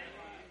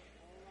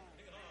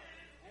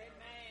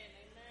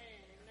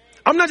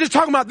 I'm not just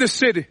talking about this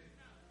city.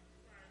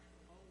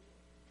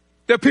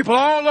 There are people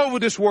all over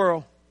this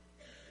world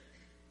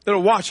that are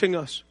watching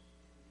us.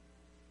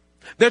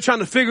 They're trying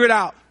to figure it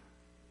out.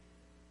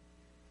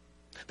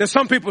 There's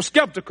some people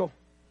skeptical,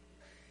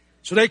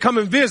 so they come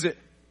and visit.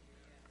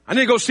 I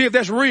need to go see if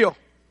that's real.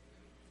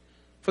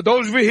 For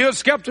those of you here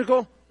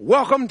skeptical,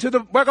 welcome to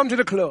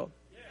the club.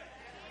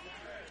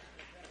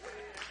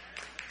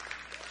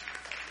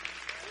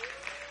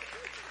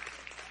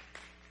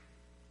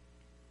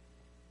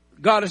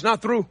 God is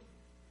not through.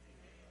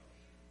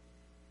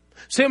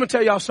 See, I'm gonna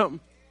tell y'all something.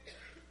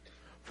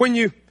 When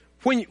you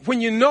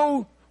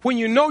know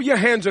your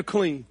hands are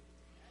clean.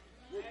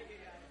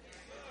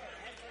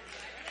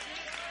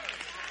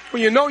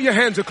 When you know your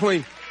hands are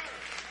clean.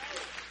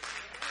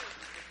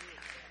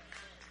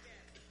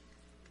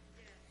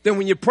 Then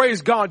when you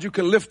praise God, you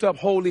can lift up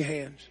holy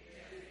hands.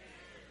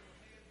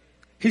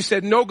 He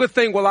said, no good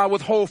thing will I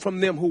withhold from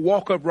them who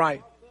walk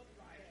upright.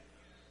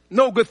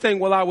 No good thing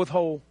will I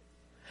withhold.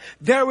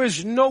 There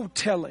is no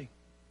telling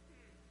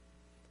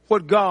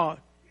what God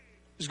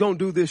is going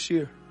to do this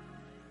year.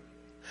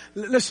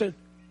 Listen,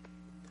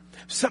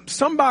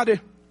 somebody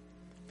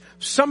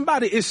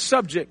is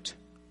subject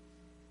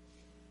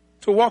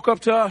to walk up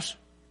to us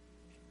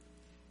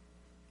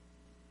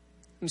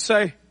and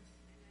say,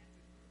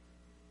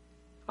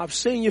 I've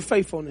seen your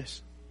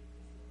faithfulness.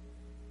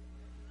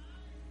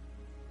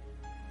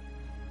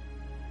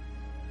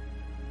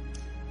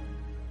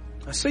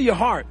 I see your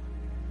heart.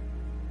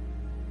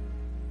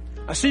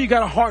 I see you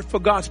got a heart for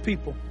God's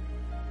people.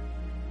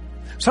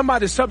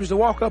 Somebody's subject to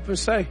walk up and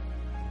say,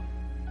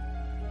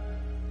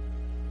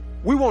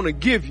 we want to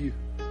give you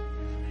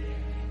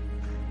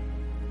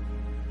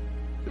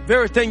the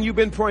very thing you've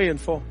been praying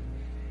for.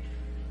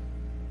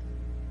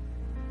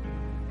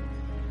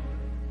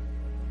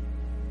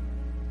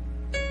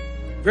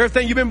 The very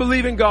thing you've been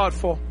believing God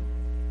for.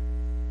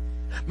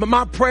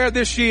 My prayer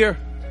this year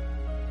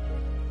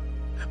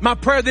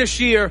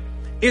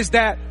is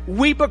that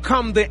we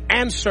become the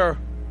answer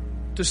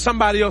to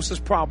somebody else's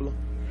problem.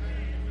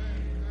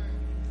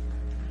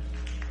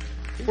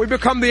 We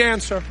become the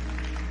answer.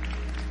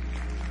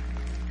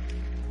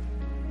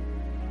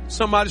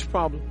 Somebody's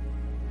problem.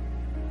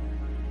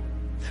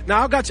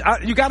 Now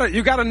you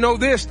gotta know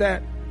this,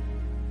 that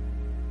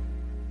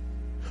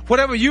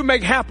whatever you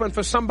make happen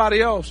for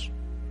somebody else,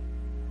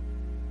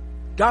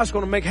 God's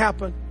gonna make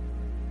happen.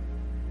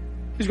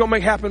 He's gonna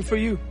make happen for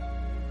you.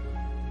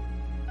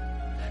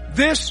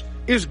 This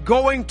is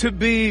going to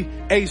be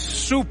a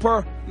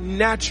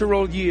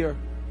supernatural year.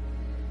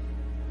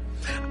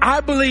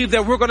 I believe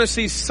that we're going to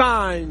see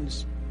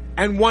signs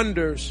and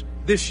wonders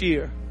this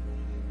year.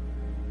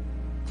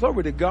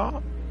 Glory to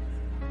God.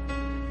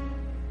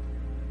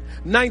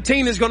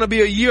 19 is going to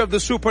be a year of the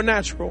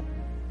supernatural.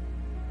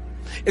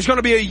 It's going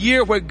to be a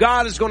year where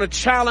God is going to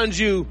challenge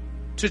you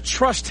to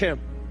trust Him.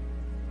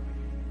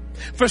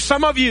 For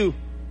some of you,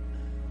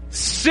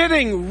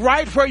 sitting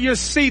right where you're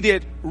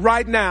seated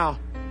right now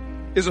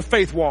is a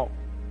faith walk.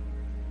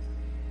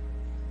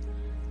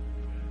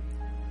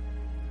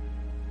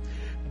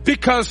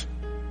 Because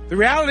the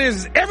reality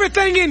is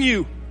everything in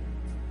you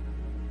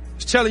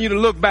is telling you to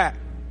look back.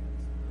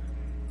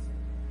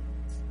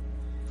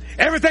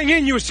 Everything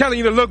in you is telling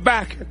you to look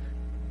back,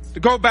 to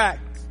go back.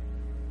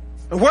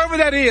 And wherever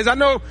that is, I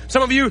know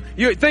some of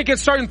you're thinking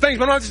certain things,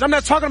 but I'm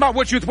not talking about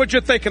what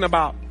you're thinking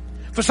about.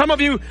 For some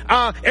of you,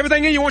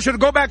 everything in you wants you to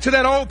go back to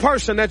that old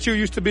person that you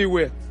used to be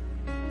with.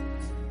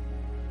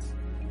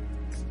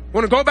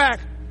 Want to go back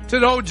to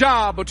the old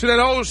job or to that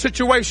old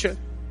situation.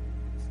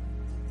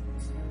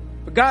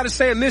 But God is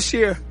saying this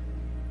year,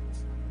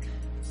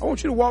 I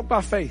want you to walk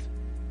by faith.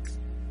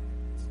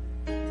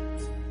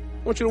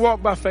 I want you to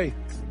walk by faith.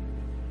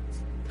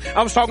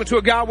 I was talking to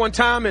a guy one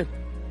time and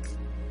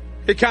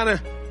he kind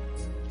of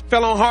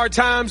fell on hard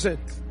times and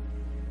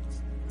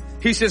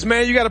he says,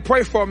 man, you got to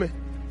pray for me.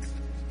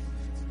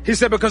 He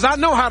said, because I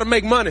know how to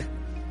make money.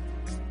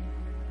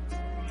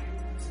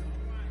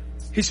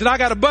 He said, I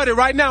got a buddy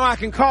right now I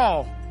can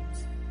call.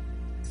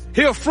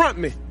 He'll front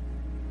me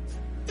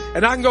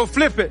and I can go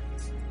flip it.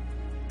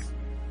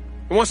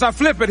 And once I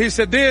flip it, he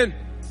said, then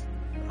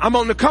I'm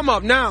on the come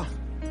up now.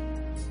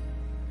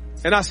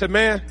 And I said,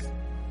 man,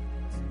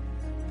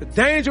 the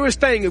dangerous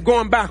thing of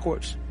going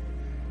backwards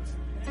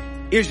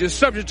is your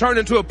subject turned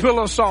into a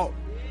pillar of salt.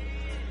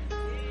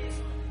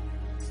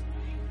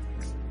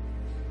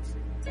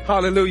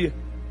 Hallelujah.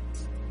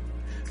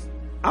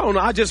 I don't know.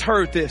 I just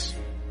heard this.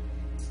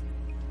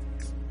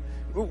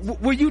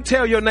 Will you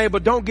tell your neighbor,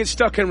 don't get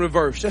stuck in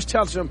reverse? Just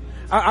tell them,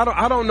 I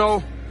don't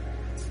know.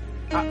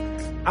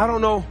 I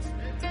don't know.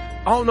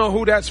 I don't know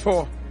who that's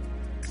for.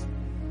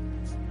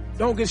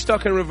 Don't get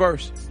stuck in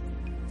reverse.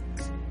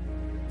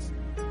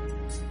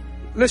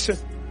 Listen,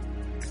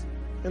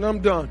 and I'm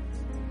done.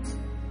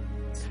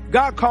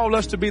 God called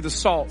us to be the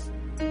salt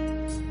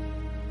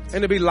and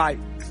to be light.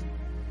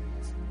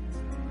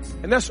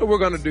 And that's what we're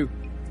going to do.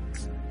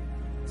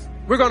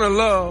 We're going to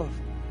love.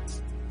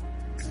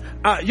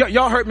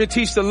 Y'all heard me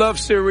teach the love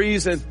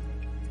series, and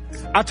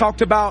I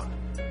talked about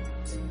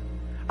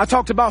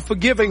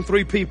forgiving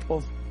 3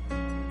 people,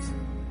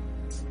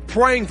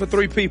 praying for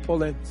 3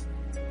 people, and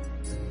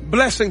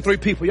blessing 3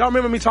 people. Y'all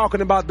remember me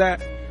talking about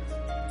that?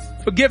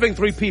 Forgiving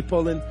 3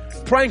 people and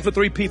praying for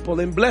 3 people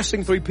and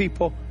blessing 3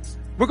 people.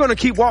 We're going to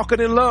keep walking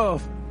in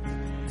love.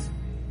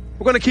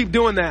 We're going to keep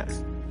doing that.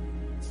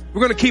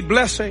 We're going to keep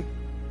blessing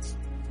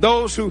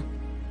those who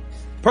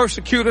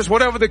persecute us,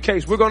 whatever the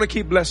case. We're going to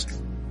keep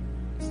blessing.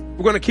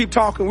 We're going to keep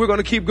talking. We're going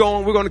to keep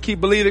going. We're going to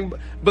keep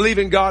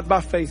believing God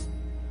by faith.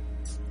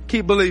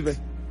 Keep believing.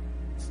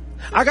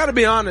 I got to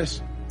be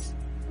honest.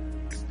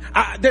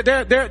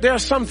 There are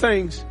some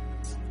things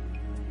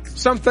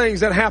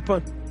that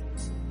happen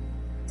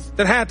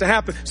that had to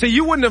happen. See,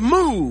 you wouldn't have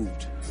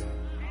moved.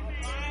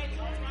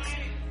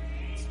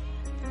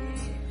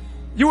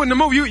 You wouldn't have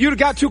moved. You'd have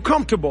got too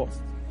comfortable.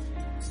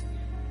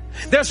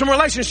 There's some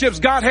relationships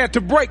God had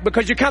to break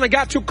because you kind of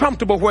got too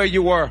comfortable where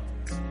you were.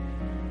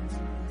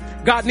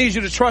 God needs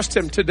you to trust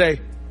Him today.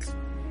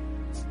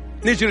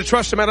 Needs you to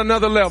trust Him at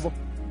another level.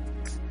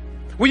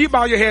 Will you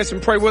bow your heads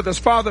and pray with us?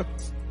 Father,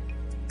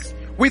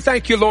 we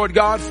thank you, Lord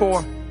God,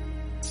 for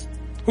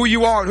who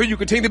you are and who you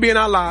continue to be in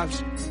our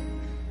lives.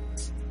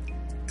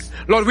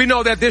 Lord, we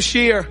know that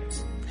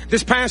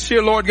this past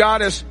year, Lord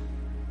God, has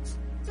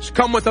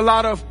come with a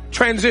lot of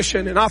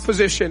transition and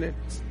opposition.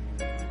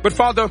 But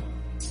Father,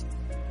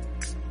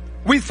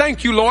 we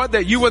thank you, Lord,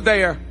 that you were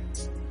there.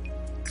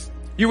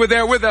 You were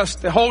there with us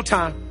the whole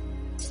time.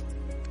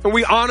 And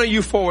we honor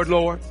you for it,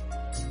 Lord.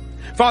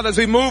 Father, as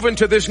we move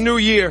into this new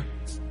year,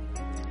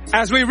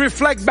 as we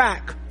reflect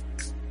back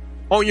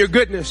on your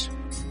goodness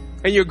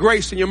and your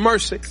grace and your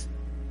mercy,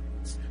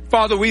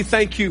 Father, we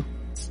thank you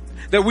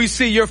that we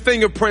see your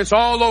fingerprints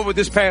all over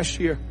this past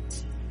year.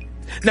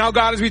 Now,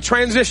 God, as we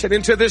transition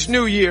into this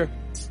new year,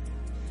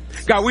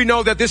 God, we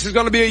know that this is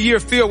going to be a year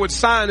filled with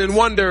sign and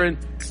wonder, and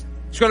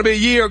it's going to be a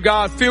year,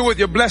 God, filled with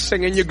your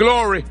blessing and your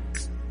glory.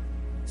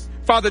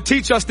 Father,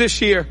 teach us this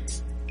year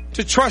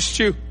to trust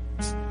you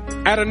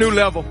at a new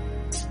level.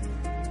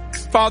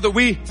 Father,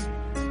 we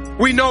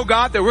know,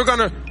 God, that we're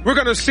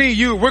going to see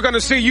you. We're going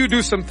to see you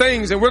do some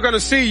things, and we're going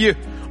to see you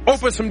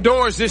open some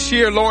doors this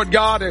year, Lord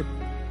God. And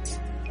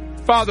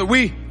Father,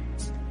 we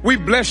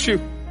bless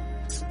you.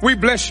 We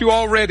bless you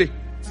already.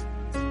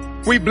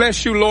 We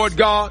bless you, Lord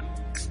God,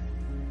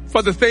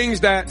 for the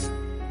things that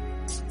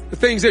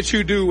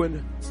you do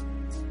and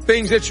the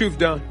things that you've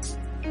done.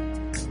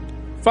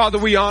 Father,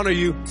 we honor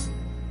you.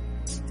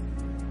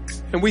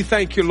 And we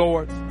thank you,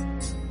 Lord.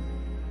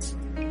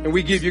 And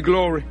we give you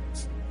glory.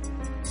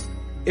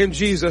 In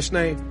Jesus'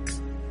 name.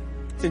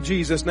 In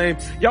Jesus' name.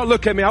 Y'all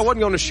look at me. I wasn't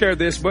going to share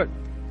this, but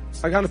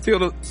I kind of feel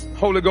the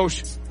Holy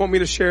Ghost want me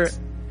to share it.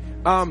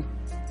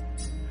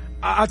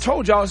 I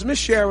told y'all, is Miss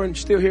Sharon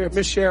still here?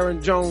 Miss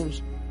Sharon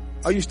Jones.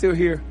 Are you still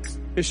here?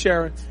 Miss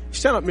Sharon.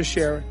 Stand up, Miss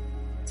Sharon.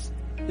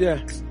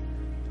 Yeah.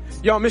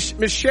 Y'all,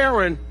 Miss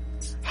Sharon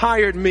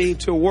hired me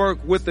to work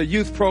with the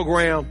youth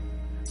program.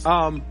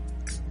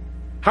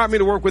 Hired me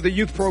to work with the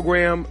youth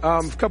program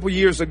a couple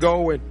years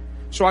ago, and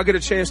so I get a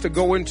chance to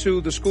go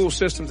into the school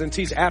systems and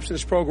teach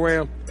abstinence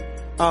program.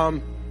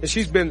 And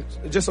she's been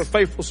just a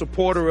faithful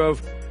supporter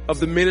of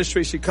the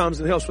ministry. She comes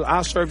and helps with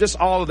our service, just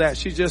all of that.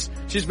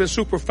 She's been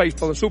super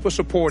faithful and super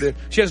supportive.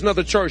 She has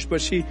another church,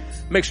 but she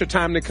makes her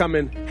time to come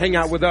and hang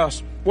out with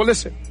us. Well,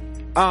 listen,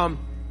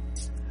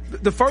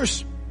 the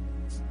first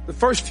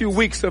few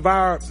weeks of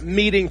our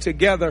meeting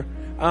together,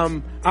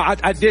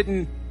 I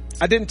didn't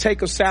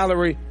take a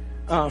salary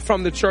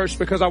from the church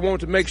because I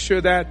wanted to make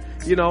sure that,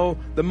 you know,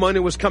 the money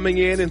was coming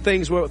in and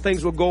things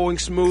were going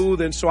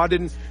smooth. And so I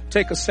didn't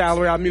take a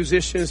salary. Our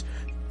musicians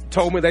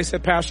told me, they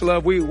said, Pastor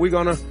Love, we're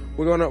gonna,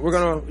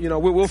 you know,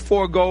 we'll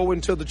forego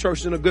until the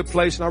church is in a good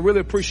place. And I really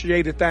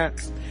appreciated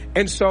that.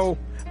 And so,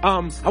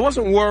 I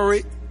wasn't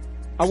worried.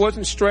 I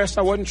wasn't stressed.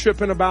 I wasn't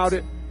tripping about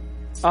it.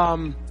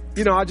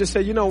 You know, I just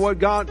said, you know what?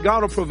 God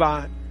will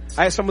provide.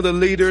 I had some of the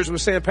leaders were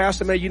saying,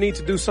 Pastor, man, you need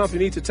to do something.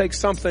 You need to take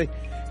something.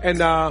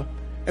 And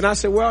I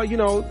said, well, you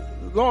know,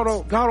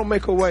 God will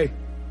make a way.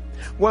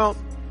 Well,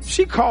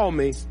 she called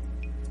me.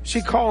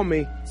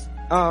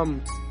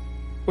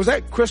 Was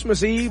that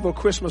Christmas Eve or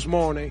Christmas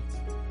morning?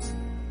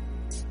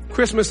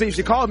 Christmas Eve.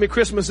 She called me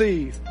Christmas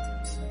Eve.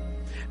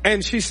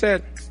 And she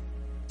said,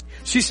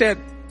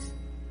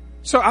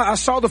 so I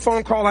saw the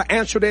phone call. I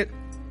answered it.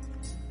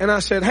 And I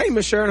said, hey,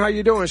 Miss Sharon, how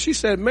you doing? She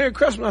said, Merry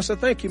Christmas. I said,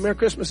 thank you. Merry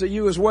Christmas to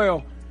you as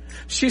well.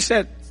 She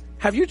said,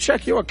 have you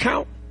checked your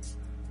account?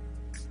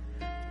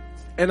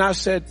 And I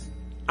said,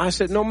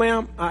 no,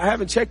 ma'am, I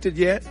haven't checked it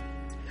yet.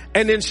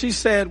 And then she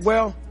said,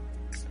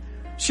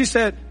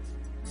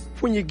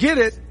 when you get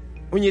it,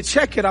 when you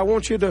check it, I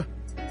want you to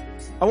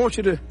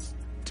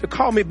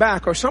call me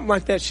back or something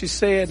like that. She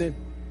said, and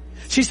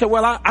she said,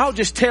 well, I'll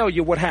just tell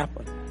you what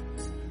happened.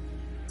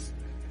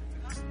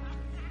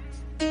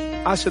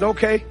 I said,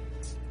 okay.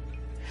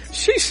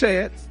 She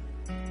said,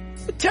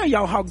 let me tell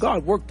y'all how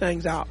God worked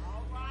things out.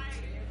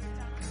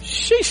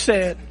 She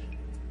said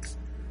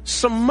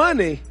some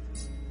money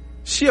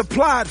she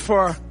applied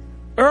for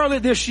early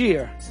this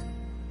year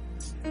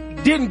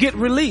didn't get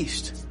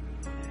released.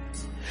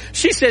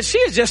 She said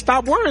she had just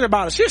stopped worrying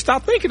about it. She had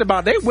stopped thinking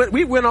about it.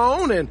 We went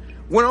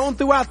on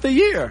throughout the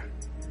year.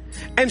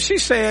 And she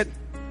said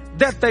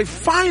that they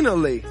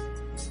finally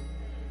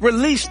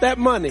released that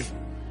money.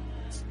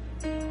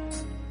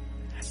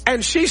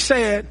 And she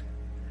said,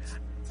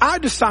 I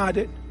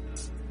decided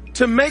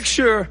to make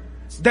sure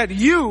that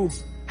you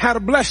had a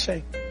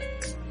blessing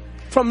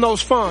from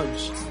those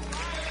funds.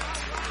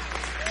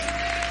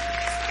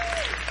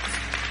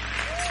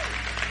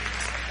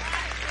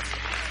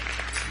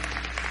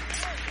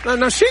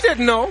 Now she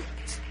didn't know.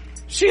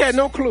 She had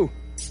no clue.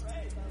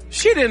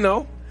 She didn't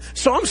know.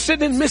 So I'm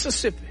sitting in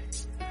Mississippi,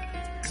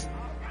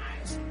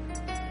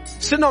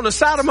 sitting on the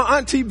side of my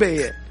auntie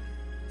bed.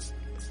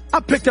 I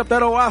picked up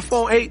that old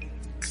iPhone 8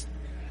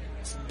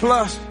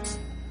 Plus.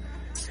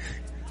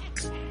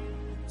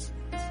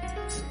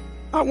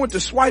 I went to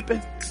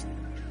swiping.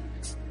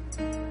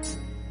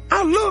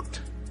 I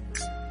looked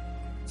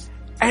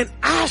and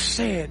I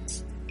said,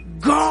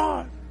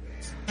 God,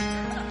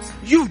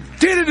 you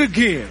did it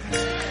again.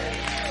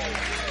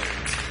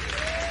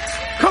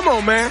 Come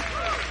on, man.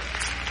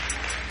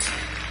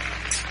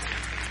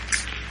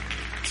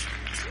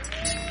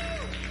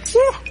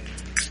 Woo.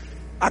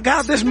 I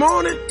got up this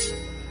morning.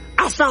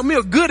 I found me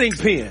a good ink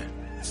pen.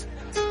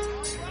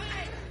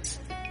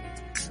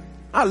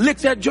 I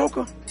licked that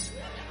joker.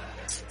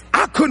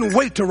 I couldn't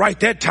wait to write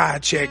that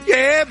tithe check.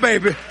 Yeah,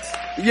 baby.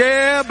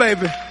 Yeah,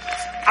 baby.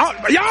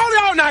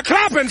 Y'all not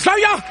clapping. So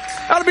y'all,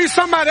 that'll be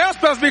somebody else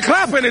supposed to be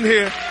clapping in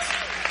here.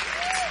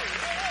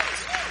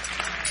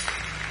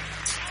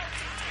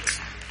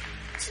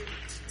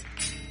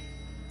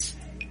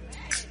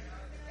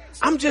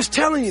 I'm just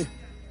telling you,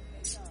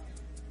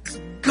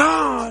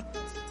 God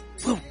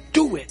will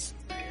do it.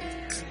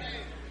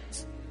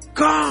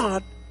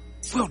 God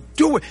will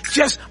do it.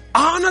 Just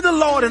honor the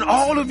Lord in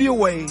all of your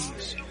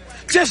ways.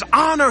 Just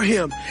honor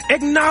him.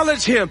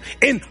 Acknowledge him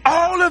in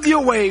all of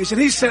your ways.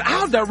 And he said,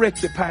 I'll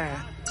direct your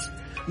path.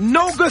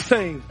 No good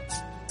thing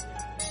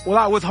will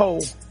I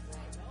withhold.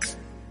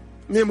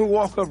 Men who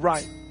walk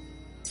upright.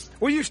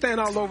 Will you stand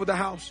all over the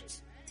house?